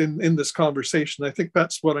conversation, I think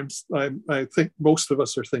that's what I think most of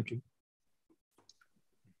us are thinking.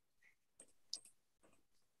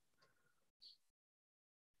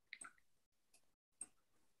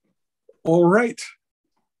 All right.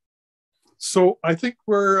 So I think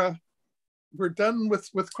we're done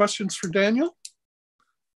with questions for Daniel.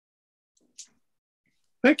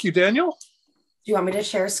 Thank you, Daniel. Do you want me to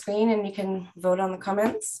share screen and you can vote on the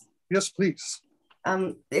comments? Yes, please.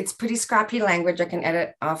 It's pretty scrappy language. I can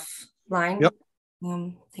edit offline. Yep.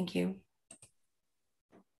 Thank you.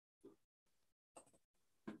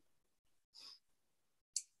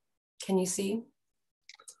 Can you see?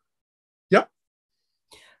 Yep.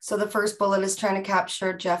 So the first bullet is trying to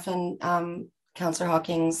capture Jeff and Councillor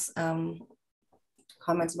Hocking's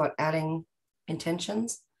comments about adding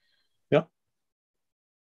intentions. Yep.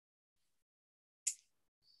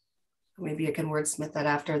 Maybe I can wordsmith that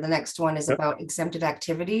after. The next one is about exempted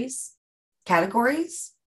activities,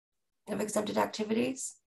 categories of exempted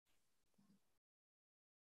activities.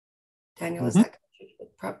 Daniel, is that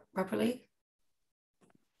properly?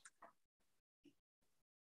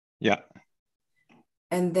 Yeah.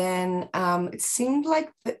 And then it seemed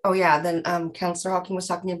like, then Councillor Hocking was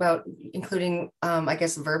talking about including, I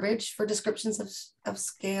guess, verbiage for descriptions of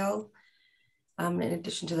scale in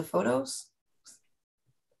addition to the photos.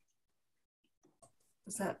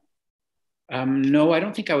 Is that? No, I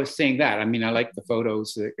don't think I was saying that. I mean, I like the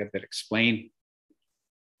photos that explain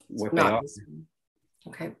what they are.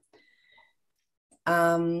 Okay.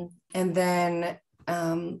 And then,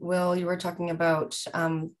 Will, you were talking about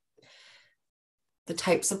the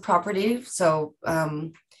types of property. So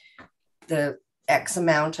the X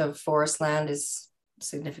amount of forest land is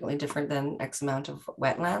significantly different than X amount of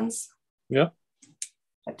wetlands. Yeah.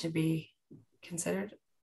 That to be considered.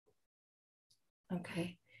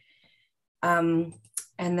 Okay. And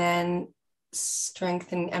then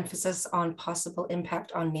strengthen emphasis on possible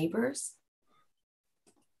impact on neighbors.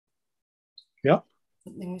 Yeah.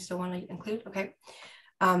 Something we still want to include. Okay.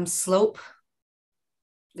 Slope,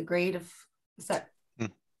 the grade of, is that?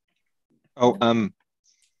 Oh,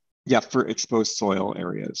 yeah, for exposed soil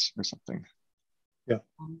areas or something. Yeah.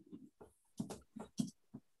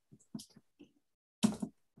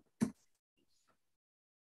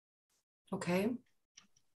 Okay.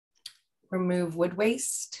 Remove wood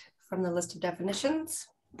waste from the list of definitions.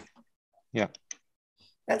 Yeah.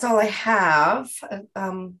 That's all I have.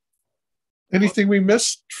 Anything we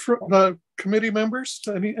missed from the committee members?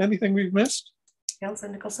 Anything we've missed?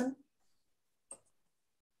 Councillor Nicholson?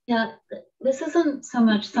 Yeah, this isn't so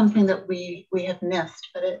much something that we have missed,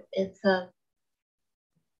 but it's a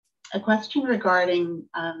question regarding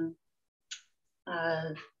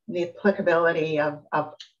the applicability of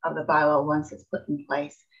the bylaw once it's put in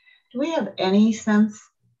place. Do we have any sense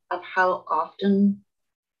of how often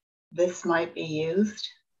this might be used?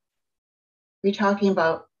 We're talking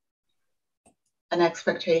about an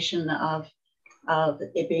expectation of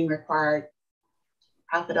it being required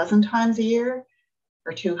half a dozen times a year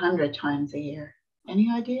or 200 times a year. Any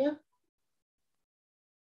idea?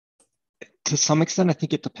 To some extent, I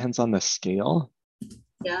think it depends on the scale.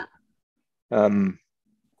 Yeah.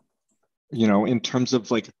 You know, in terms of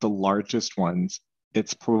like the largest ones,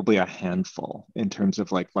 it's probably a handful in terms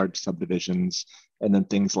of like large subdivisions, and then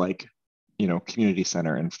things like, you know, community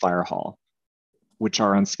center and fire hall, which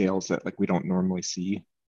are on scales that like we don't normally see,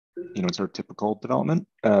 you know, in sort of typical development.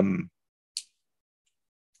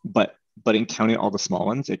 But in counting all the small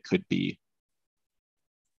ones, it could be,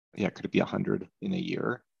 yeah, could it be 100 in a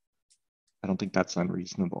year? I don't think that's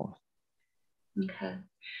unreasonable. Okay.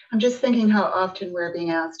 I'm just thinking how often we're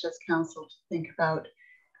being asked as council to think about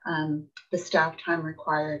the staff time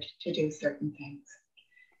required to do certain things.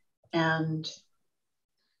 And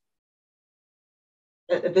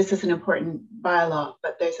this is an important bylaw,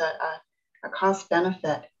 but there's a cost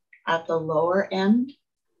benefit at the lower end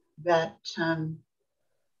that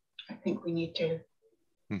I think we need to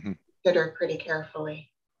consider pretty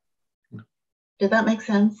carefully. Did that make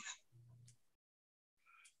sense?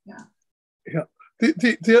 Yeah. Yeah.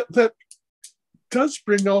 That does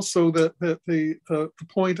bring also the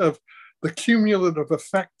point of the cumulative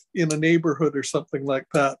effect in a neighborhood or something like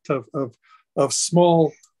that of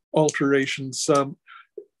small alterations.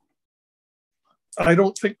 I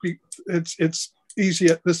don't think it's easy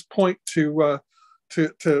at this point to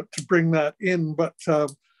bring that in, but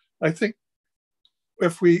I think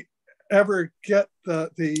if we ever get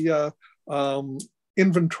the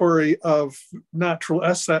inventory of natural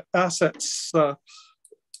assets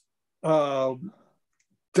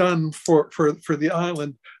done for the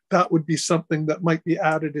island, that would be something that might be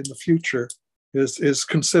added in the future. Is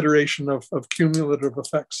consideration of cumulative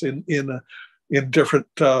effects in different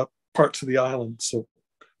parts of the island. So,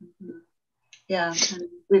 yeah, and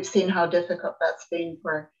we've seen how difficult that's been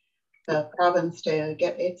for the province to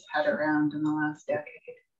get its head around in the last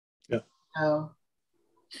decade. Yeah. So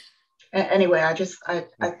anyway, I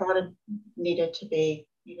thought it needed to be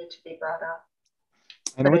brought up.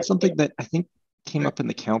 I know it's something that I think came up in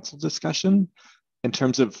the council discussion, in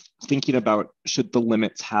terms of thinking about, should the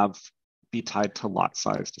limits be tied to lot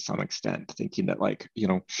size to some extent, thinking that, like, you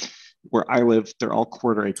know, where I live, they're all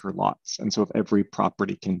 1/4 acre lots. And so if every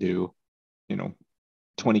property can do, you know,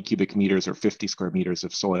 20 cubic meters or 50 square meters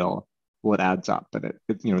of soil, well, it adds up, but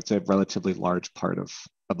you know, it's a relatively large part of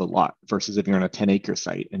the lot, versus if you're on a 10-acre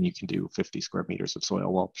site and you can do 50 square meters of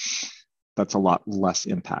soil, well, that's a lot less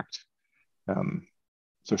impact.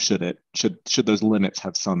 So should those limits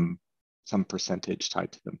have some percentage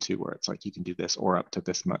tied to them too, where it's like you can do this or up to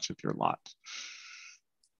this much of your lot?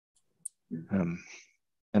 And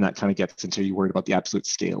that kind of gets into, you worried about the absolute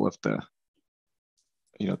scale of the,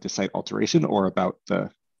 you know, the site alteration, or about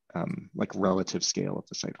the like relative scale of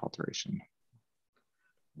the site alteration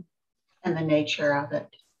and the nature of it.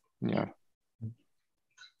 Yeah,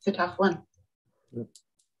 it's a tough one.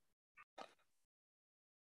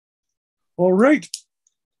 All right,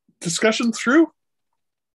 discussion through.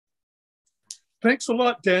 Thanks a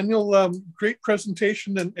lot, Daniel. Great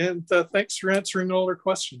presentation, and thanks for answering all our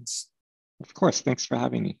questions. Of course, thanks for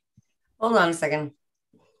having me. Hold on a second.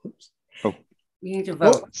 Oh, we need to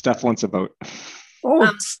vote. Oh, Steph wants a vote.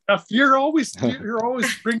 Oh, Steph, you're always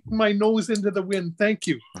bringing my nose into the wind. Thank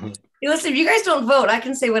you. Listen, if you guys don't vote, I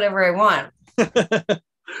can say whatever I want.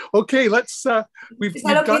 Okay, let's. Is that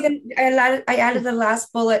okay? Then I added the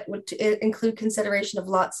last bullet to include consideration of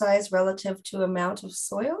lot size relative to amount of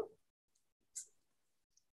soil.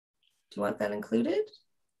 Do you want that included?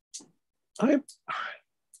 I'm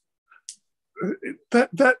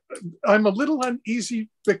a little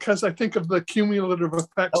uneasy because I think of the cumulative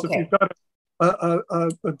effects. Okay. If you've got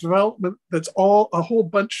a development that's a whole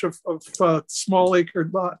bunch of small acre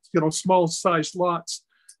lots, you know, small sized lots,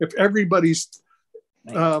 if everybody's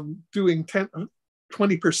doing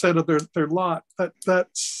 20% of their lot,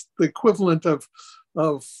 that's the equivalent of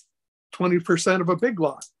 20% of a big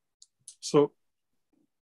lot. So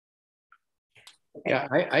yeah,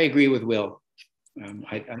 I agree with Will.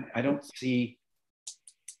 I don't see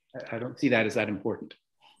that as that important.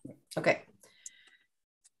 Okay.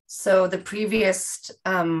 So the previous,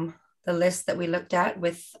 the list that we looked at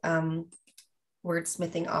with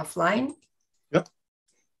wordsmithing offline. Yep.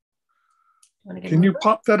 Can you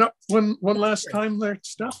pop that up one last time there,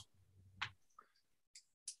 Steph?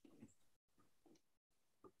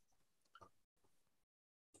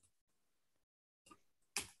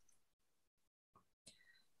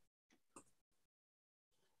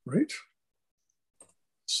 Right.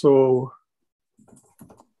 So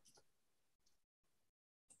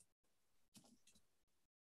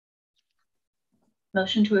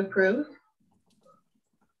motion to approve.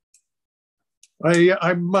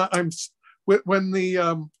 I'm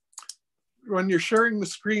when you're sharing the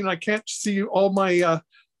screen, I can't see all my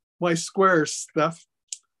my squares, Steph.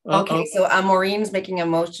 Okay, so Maureen's making a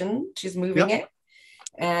motion. She's moving it.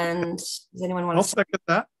 And does anyone want to? I'll second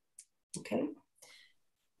that. Okay.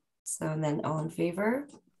 So then all in favor?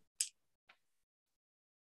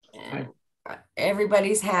 And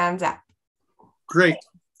everybody's hands up. Great.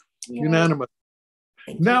 Yeah. Unanimous.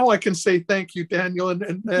 Now I can say thank you, Daniel,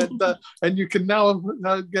 and you can now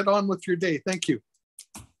get on with your day. Thank you.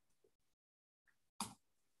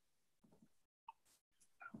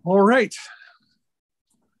 All right.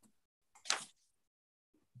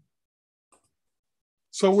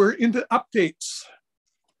 So we're into updates.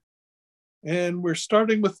 And we're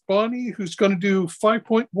starting with Bonny, who's going to do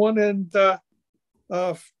 5.1 and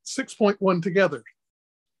 6.1 together.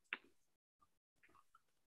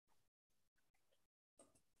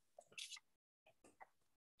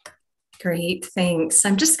 Great, thanks.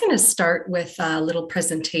 I'm just going to start with a little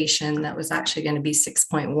presentation that was actually going to be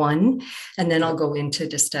 6.1, and then I'll go into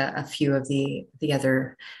just a few of the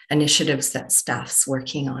other initiatives that staff's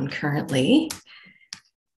working on currently.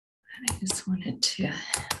 I just wanted to...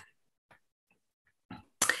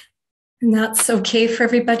 And that's okay for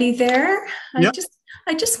everybody there. Yep.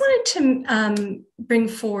 I just wanted to bring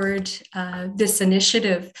forward this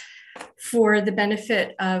initiative for the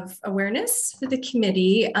benefit of awareness for the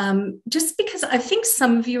committee, just because I think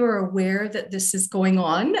some of you are aware that this is going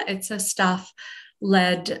on. It's a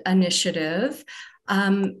staff-led initiative,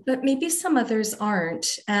 but maybe some others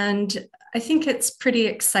aren't. And I think it's pretty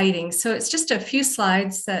exciting. So it's just a few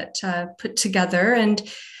slides that put together. And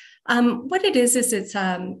what it is it's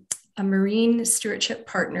a Marine Stewardship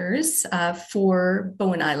Partners for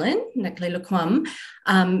Bowen Island, Nakleilukwam.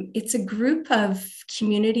 It's a group of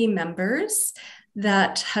community members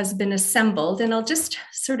that has been assembled, and I'll just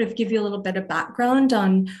sort of give you a little bit of background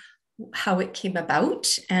on how it came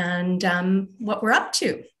about and what we're up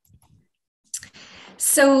to.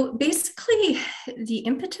 So basically, the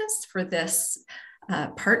impetus for this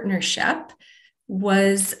partnership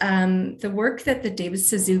was the work that the David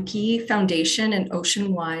Suzuki Foundation and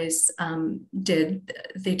Oceanwise did.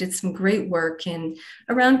 They did some great work in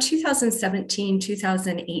around 2017,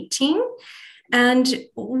 2018. And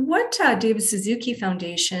what David Suzuki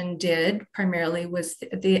Foundation did primarily was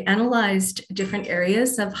they analyzed different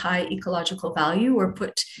areas of high ecological value, or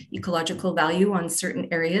put ecological value on certain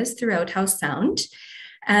areas throughout Howe Sound.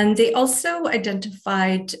 And they also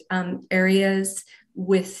identified areas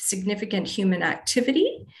with significant human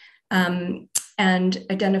activity and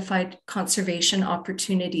identified conservation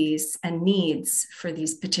opportunities and needs for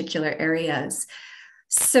these particular areas.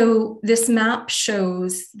 So this map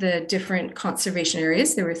shows the different conservation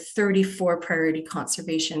areas. There were 34 priority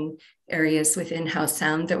conservation areas within Howe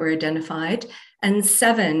Sound that were identified, and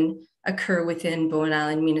 7 occur within Bowen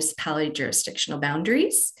Island municipality jurisdictional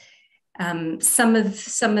boundaries. Some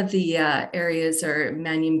of the areas are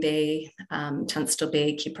Mannion Bay, Tunstall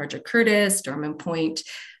Bay, Cape Roger Curtis, Dorman Point,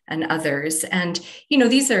 and others. And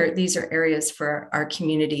these are areas for our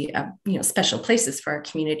community, special places for our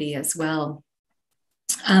community as well.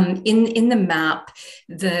 In the map,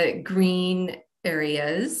 the green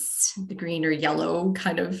areas, the green or yellow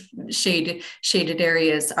kind of shaded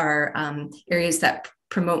areas are areas that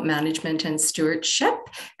promote management and stewardship,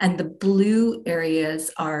 and the blue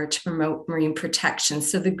areas are to promote marine protection.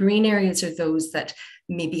 So the green areas are those that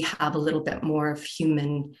maybe have a little bit more of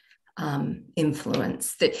human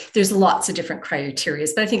influence. There's lots of different criteria,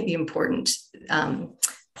 but I think the important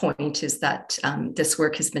point is that this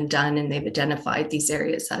work has been done and they've identified these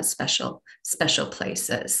areas as special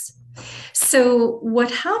places. So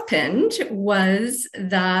what happened was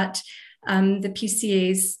that the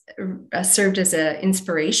PCAs served as an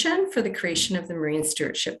inspiration for the creation of the Marine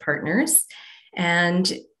Stewardship Partners.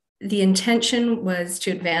 And the intention was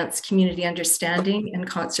to advance community understanding and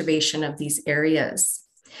conservation of these areas.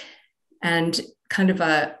 And kind of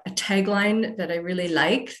a tagline that I really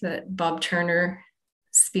like, that Bob Turner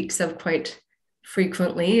speaks of quite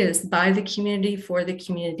frequently, is by the community, for the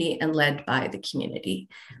community, and led by the community,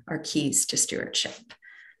 are keys to stewardship.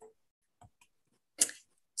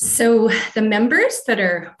 So the members that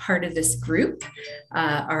are part of this group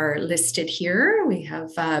are listed here. We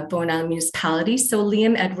have Bowen Island Municipality. So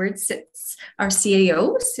Liam Edwards our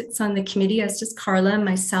CAO, sits on the committee, as does Carla and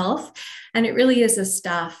myself. And it really is a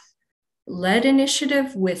staff-led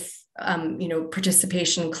initiative with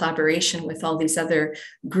participation, collaboration with all these other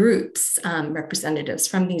groups, representatives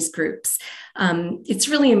from these groups. It's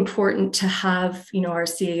really important to have, our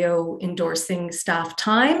CAO endorsing staff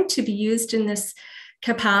time to be used in this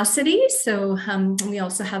capacity. So we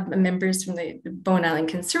also have members from the Bowen Island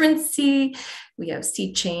Conservancy. We have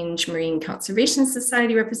Sea Change Marine Conservation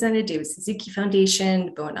Society represented, David Suzuki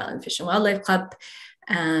Foundation, Bowen Island Fish and Wildlife Club,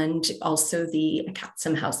 and also the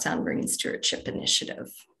ECAAC Howe Sound Marine Stewardship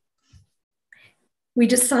Initiative. We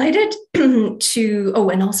decided to,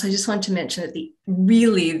 and also I just want to mention that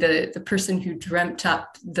the person who dreamt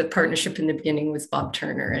up the partnership in the beginning was Bob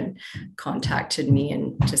Turner, and contacted me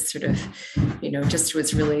and just sort of, just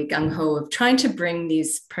was really gung-ho of trying to bring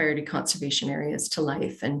these priority conservation areas to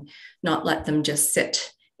life and not let them just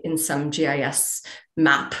sit in some GIS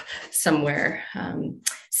map somewhere.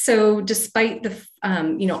 So despite the,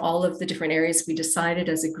 all of the different areas, we decided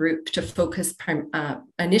as a group to focus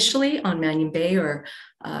initially on Mannion Bay, or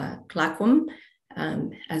Clackwam,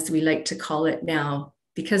 as we like to call it now,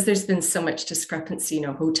 because there's been so much discrepancy,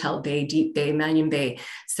 Hotel Bay, Deep Bay, Mannion Bay.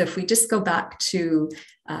 So if we just go back to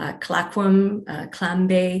Clackwam, Clam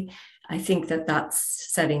Bay, I think that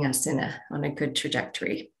that's setting us on a good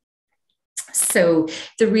trajectory. So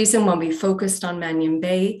the reason why we focused on Mannion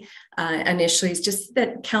Bay initially is just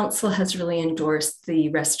that council has really endorsed the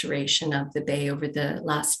restoration of the bay over the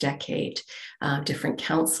last decade. Different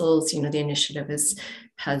councils, the initiative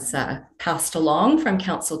has passed along from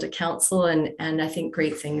council to council, and I think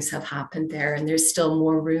great things have happened there, and there's still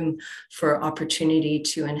more room for opportunity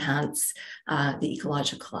to enhance the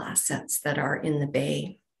ecological assets that are in the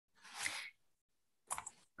bay.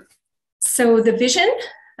 So the vision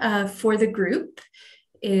for the group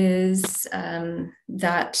is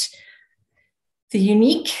that the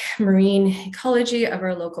unique marine ecology of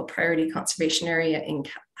our local priority conservation area in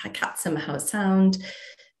Howe Sound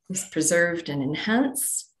is preserved and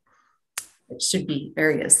enhanced. It should be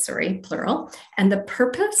areas, plural. And the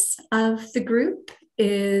purpose of the group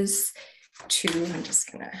is to, I'm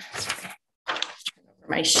just gonna turn over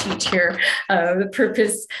my sheet here. The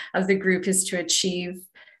purpose of the group is to achieve,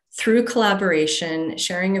 through collaboration,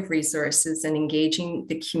 sharing of resources, and engaging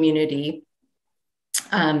the community,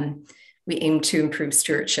 we aim to improve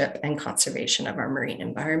stewardship and conservation of our marine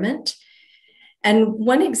environment. And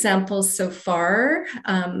one example so far,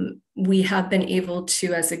 we have been able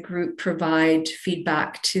to, as a group, provide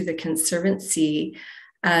feedback to the Conservancy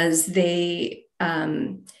as they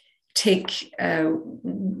take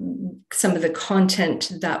some of the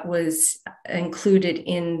content that was included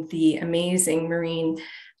in the amazing marine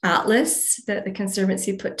atlas that the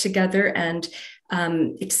Conservancy put together, and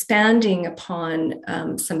expanding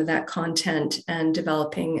upon some of that content and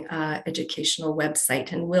developing an educational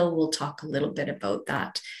website. And will talk a little bit about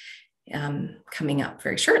that coming up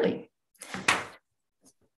very shortly.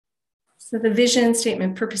 So the vision,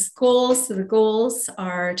 statement, purpose, goals. So the goals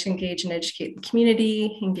are to engage and educate the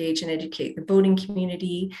community, engage and educate the boating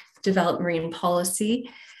community, develop marine policy,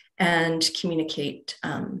 and communicate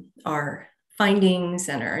our findings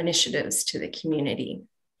and our initiatives to the community.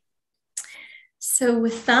 So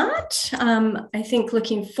with that, I think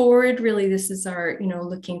looking forward, really this is our,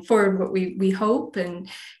 looking forward, what we hope and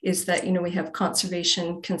is that, we have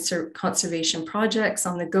conservation projects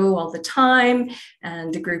on the go all the time,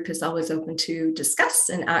 and the group is always open to discuss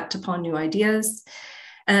and act upon new ideas.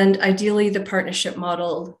 And ideally the partnership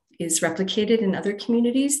model is replicated in other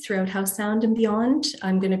communities throughout Howe Sound and beyond.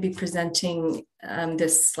 I'm going to be presenting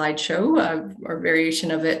this slideshow or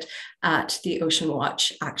variation of it at the Ocean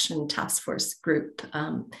Watch Action Task Force group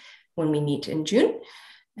when we meet in June,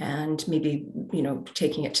 and maybe,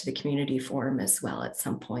 taking it to the community forum as well at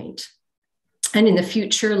some point. And in the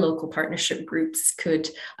future, local partnership groups could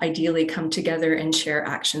ideally come together and share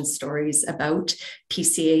action stories about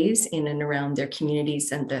PCAs in and around their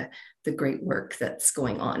communities and the great work that's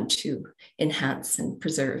going on to enhance and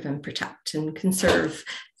preserve and protect and conserve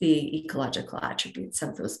the ecological attributes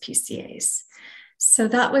of those PCAs. So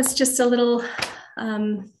that was just a little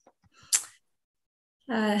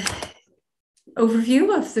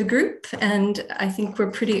overview of the group, and I think we're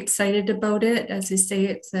pretty excited about it. As I say,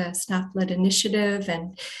 it's a staff-led initiative,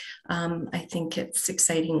 and I think it's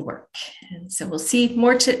exciting work. And so we'll see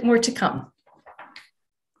more to come.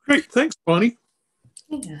 Great, thanks, Bonnie.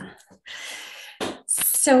 Yeah.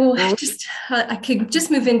 So I could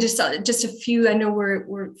just move into just a few. I know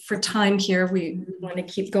we're for time here. We want to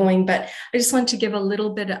keep going, but I just want to give a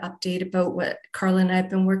little bit of update about what Carla and I have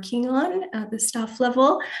been working on at the staff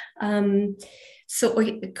level. Carla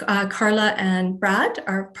and Brad,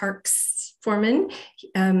 our parks foreman,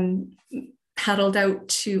 paddled out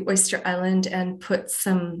to Oyster Island and put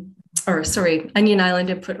Onion Island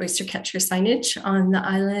and put oyster catcher signage on the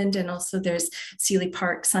island. And also there's Sealy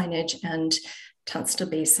Park signage and Tunstall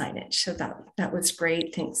Bay signage. So that was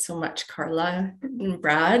great. Thanks so much, Carla and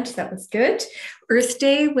Brad. That was good. Earth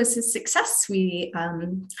Day was a success. We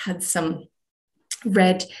had some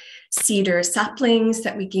red cedar saplings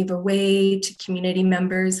that we gave away to community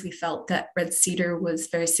members. We felt that red cedar was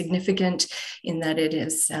very significant in that it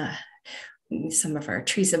is some of our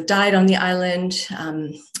trees have died on the island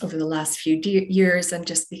over the last few years, and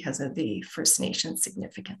just because of the First Nation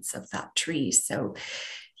significance of that tree. So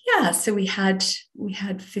yeah, so we had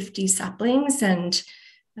 50 saplings, and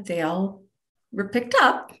they all were picked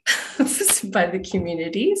up by the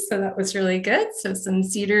community. So that was really good. So some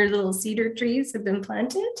little cedar trees have been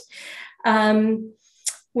planted.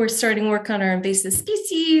 We're starting work on our invasive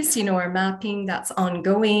species, our mapping that's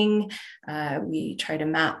ongoing. We try to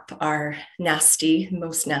map our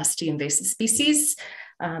most nasty invasive species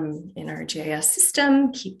in our GIS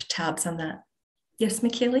system, keep tabs on that. Yes,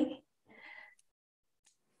 McKaylee?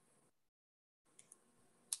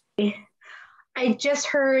 I just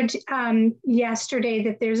heard yesterday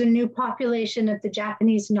that there's a new population of the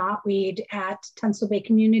Japanese knotweed at Tunstall Bay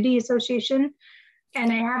Community Association. And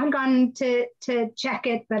I haven't gone to check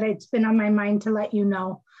it, but it's been on my mind to let you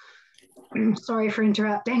know. Sorry for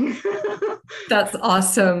interrupting. That's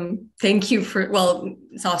awesome. Thank you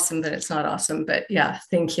it's awesome that it's not awesome, but yeah,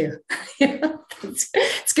 thank you.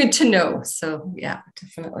 It's good to know. So yeah,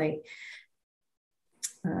 definitely.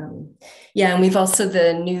 And we've also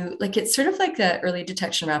the new, it's sort of like the early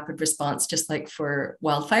detection rapid response, just like for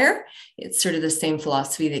wildfire. It's sort of the same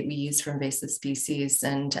philosophy that we use for invasive species,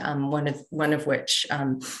 and one of which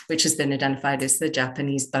has been identified as the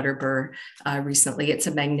Japanese butterbur recently. It's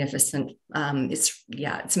a magnificent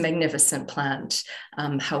it's a magnificent plant.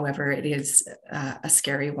 However, it is a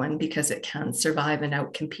scary one because it can survive and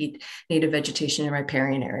outcompete native vegetation in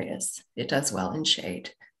riparian areas. It does well in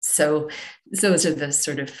shade. So those are the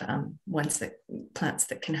sort of plants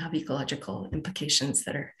that can have ecological implications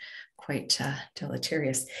that are quite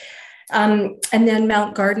deleterious. And then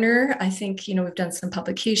Mount Gardner, I think, we've done some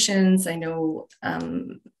publications. I know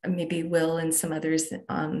maybe Will and some others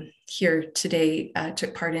here today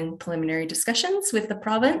took part in preliminary discussions with the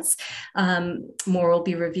province. More will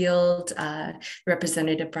be revealed.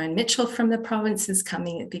 Representative Brian Mitchell from the province is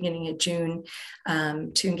coming at the beginning of June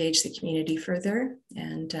to engage the community further.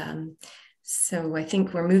 And so I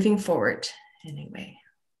think we're moving forward anyway,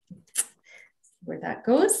 where that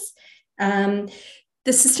goes.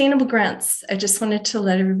 The sustainable grants, I just wanted to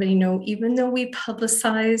let everybody know, even though we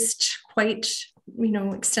publicized quite,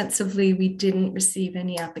 extensively, we didn't receive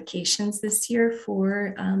any applications this year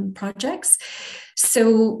for projects.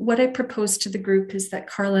 So what I proposed to the group is that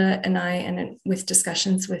Carla and I, and with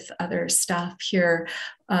discussions with other staff here,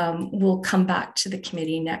 will come back to the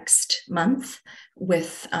committee next month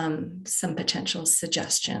with some potential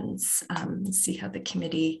suggestions, see how the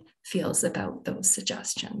committee feels about those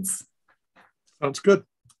suggestions. Sounds good.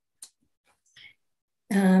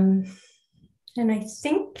 And I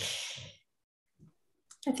think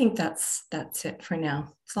that's it for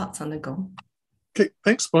now. There's lots on the go. Okay,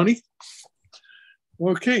 thanks, Bonny.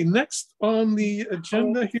 Okay, next on the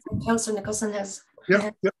agenda here. Councillor Nicholson has.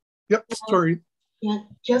 Yep. Sorry. Yeah,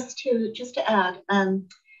 just to add,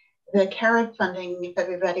 the CAREC funding, if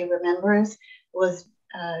everybody remembers, was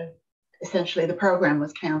essentially the program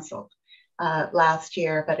was cancelled last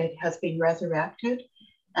year, but it has been resurrected.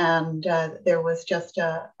 And there was just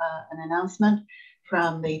an announcement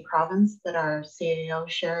from the province that our CAO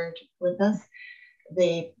shared with us.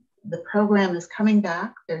 The program is coming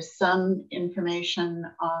back. There's some information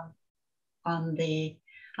on the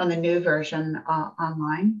new version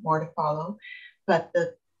online, more to follow. But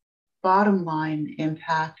the bottom line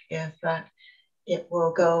impact is that it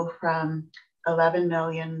will go from 11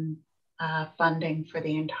 million funding for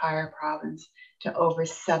the entire province to over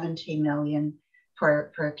 70 million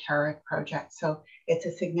for a CAREC project. So it's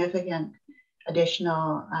a significant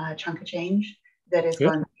additional chunk of change that is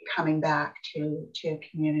going to be coming back to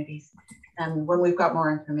communities. And when we've got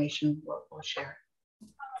more information, we'll share.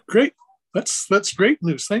 Great. That's great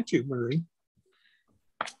news. Thank you, Maureen.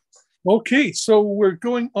 Okay, so we're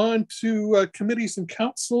going on to committees and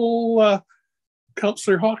council.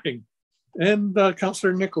 Councillor Hocking and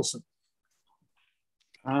Councillor Nicholson.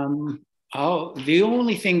 The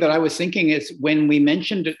only thing that I was thinking is when we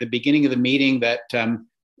mentioned at the beginning of the meeting that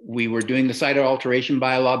we were doing the site alteration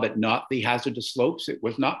bylaw, but not the hazardous slopes. It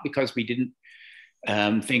was not because we didn't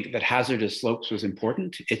think that hazardous slopes was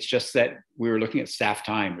important. It's just that we were looking at staff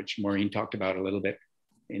time, which Maureen talked about a little bit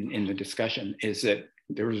in the discussion, is that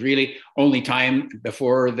there was really only time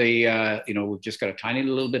before the, we've just got a tiny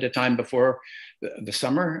little bit of time before the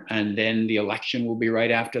summer, and then the election will be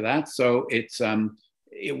right after that. So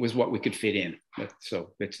it was what we could fit in.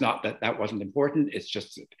 So it's not that wasn't important. It's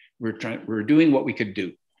just that we're doing what we could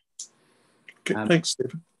do. Okay, thanks,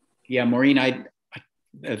 David. Yeah, Maureen,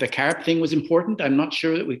 the CAREC thing was important. I'm not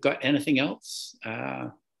sure that we've got anything else.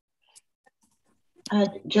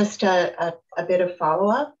 Just a bit of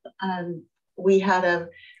follow-up. We had a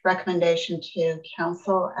recommendation to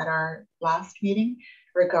council at our last meeting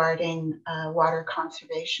regarding water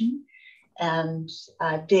conservation. And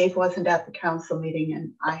Dave wasn't at the council meeting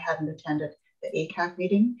and I hadn't attended the ECAAC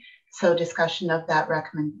meeting. So discussion of that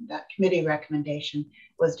committee recommendation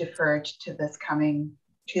was deferred to this coming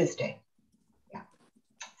Tuesday. Yeah.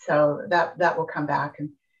 So that will come back, and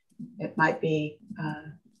it might be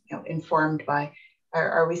informed by,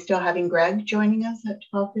 are we still having Greg joining us at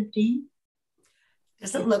 12:15?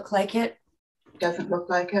 Doesn't look like it. Doesn't look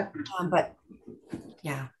like it. But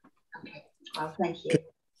yeah. Okay. Well, thank you.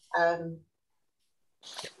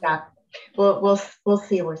 Yeah, we'll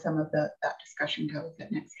see where some of that discussion goes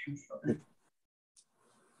at next council. Then.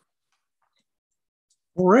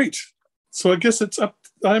 All right. So I guess it's up.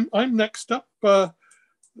 I'm next up.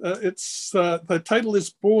 It's the title is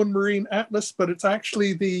Bowen Marine Atlas, but it's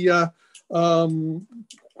actually the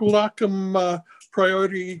Quilacum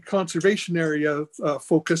Priority Conservation Area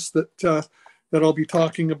focus that I'll be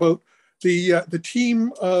talking about. The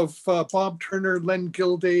team of Bob Turner, Len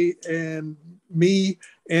Gilday, and me,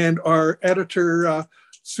 and our editor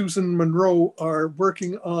Susan Monroe are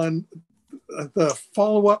working on the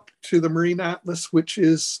follow-up to the Marine Atlas, which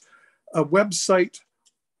is a website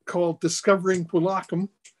called Discovering Quilacum,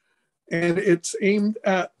 and it's aimed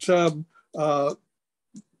at Bowen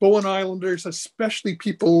Islanders, especially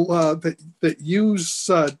people that use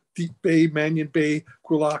Deep Bay, Mannion Bay,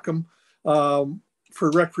 Quilacum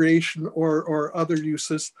for recreation or other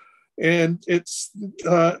uses. And it's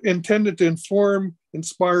intended to inform,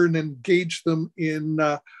 inspire, and engage them in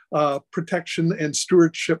protection and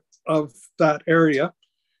stewardship of that area.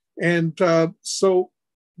 And so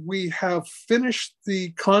we have finished the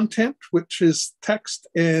content, which is text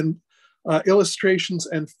and illustrations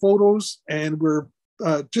and photos, and we're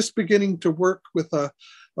just beginning to work with a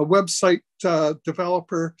website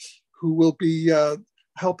developer who will be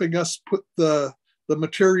helping us put the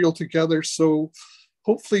material together. So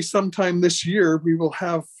hopefully sometime this year, we will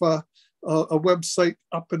have a website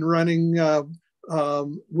up and running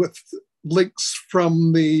with links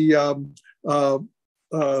from the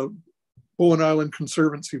Bowen Island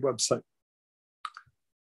Conservancy website.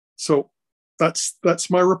 So that's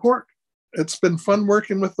my report. It's been fun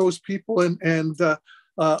working with those people, and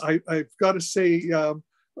I've got to say,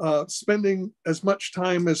 spending as much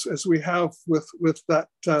time as we have with that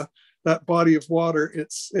body of water,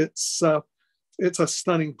 it's a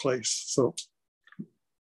stunning place. So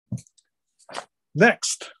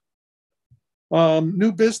next,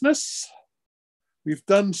 new business. We've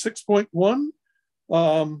done 6.1.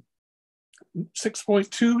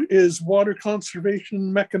 6.2 is water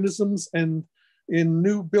conservation mechanisms and in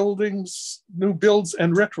new buildings, new builds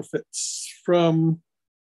and retrofits. From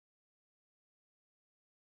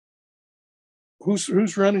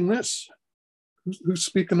who's running this? Who's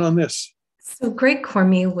speaking on this? So Greg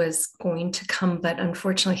Cormier was going to come, but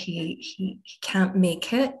unfortunately he can't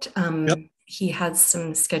make it. Yep. He has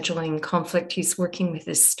some scheduling conflict. He's working with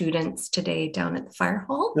his students today down at the fire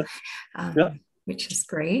hall. Yep. Yep. Which is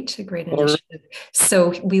great, a great initiative. Right.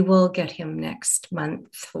 So we will get him next month.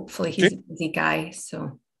 Hopefully he's a busy guy,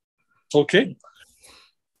 so. Okay.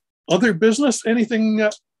 Other business, anything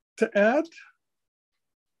to add?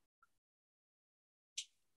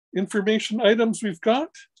 Information items we've got.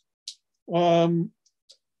 I'm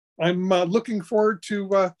looking forward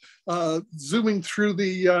to zooming through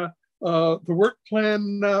the work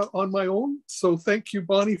plan on my own. So thank you,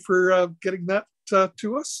 Bonnie, for getting that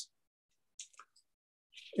to us.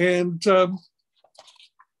 And I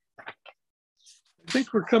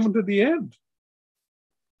think we're coming to the end.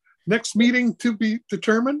 Next meeting to be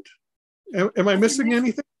determined. Am I missing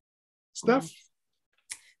anything, Steph?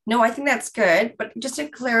 No, I think that's good. But just to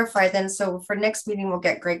clarify then, so for next meeting, we'll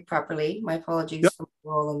get Greg properly. My apologies for the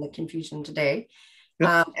role and the confusion today.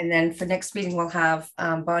 Yep. And then for next meeting, we'll have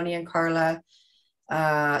Bonnie and Carla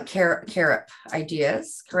carrot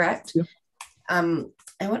ideas, correct? Yep. And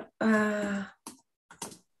what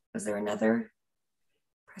was there another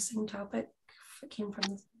pressing topic that came from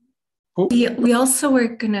this? We also were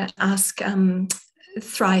going to ask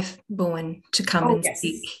Thrive Bowen to come and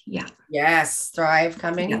speak. Yeah. Yes, Thrive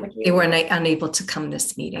coming. Yeah. They were unable to come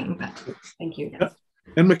this meeting, but thank you. Yeah.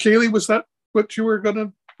 And McKaylee, was that what you were going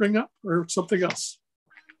to bring up or something else?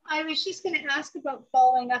 I was just going to ask about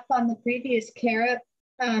following up on the previous carrot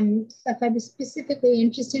stuff. I was specifically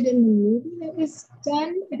interested in the movie that was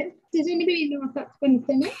done. Does anybody know if that's been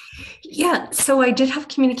finished? Yeah, so I did have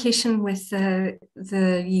communication with the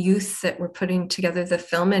youth that were putting together the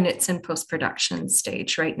film, and it's in post-production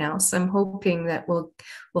stage right now. So I'm hoping that we'll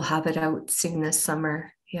have it out soon this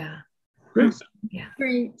summer. Yeah. Great. Yeah.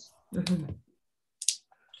 Great. Mm-hmm.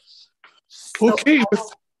 Okay.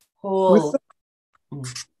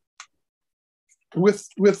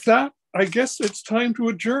 With that, I guess it's time to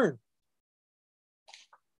adjourn.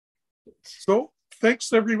 So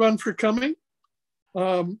thanks everyone for coming,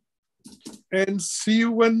 and see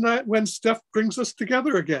you when Steph brings us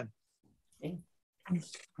together again. All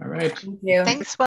right. Thank you. Thanks.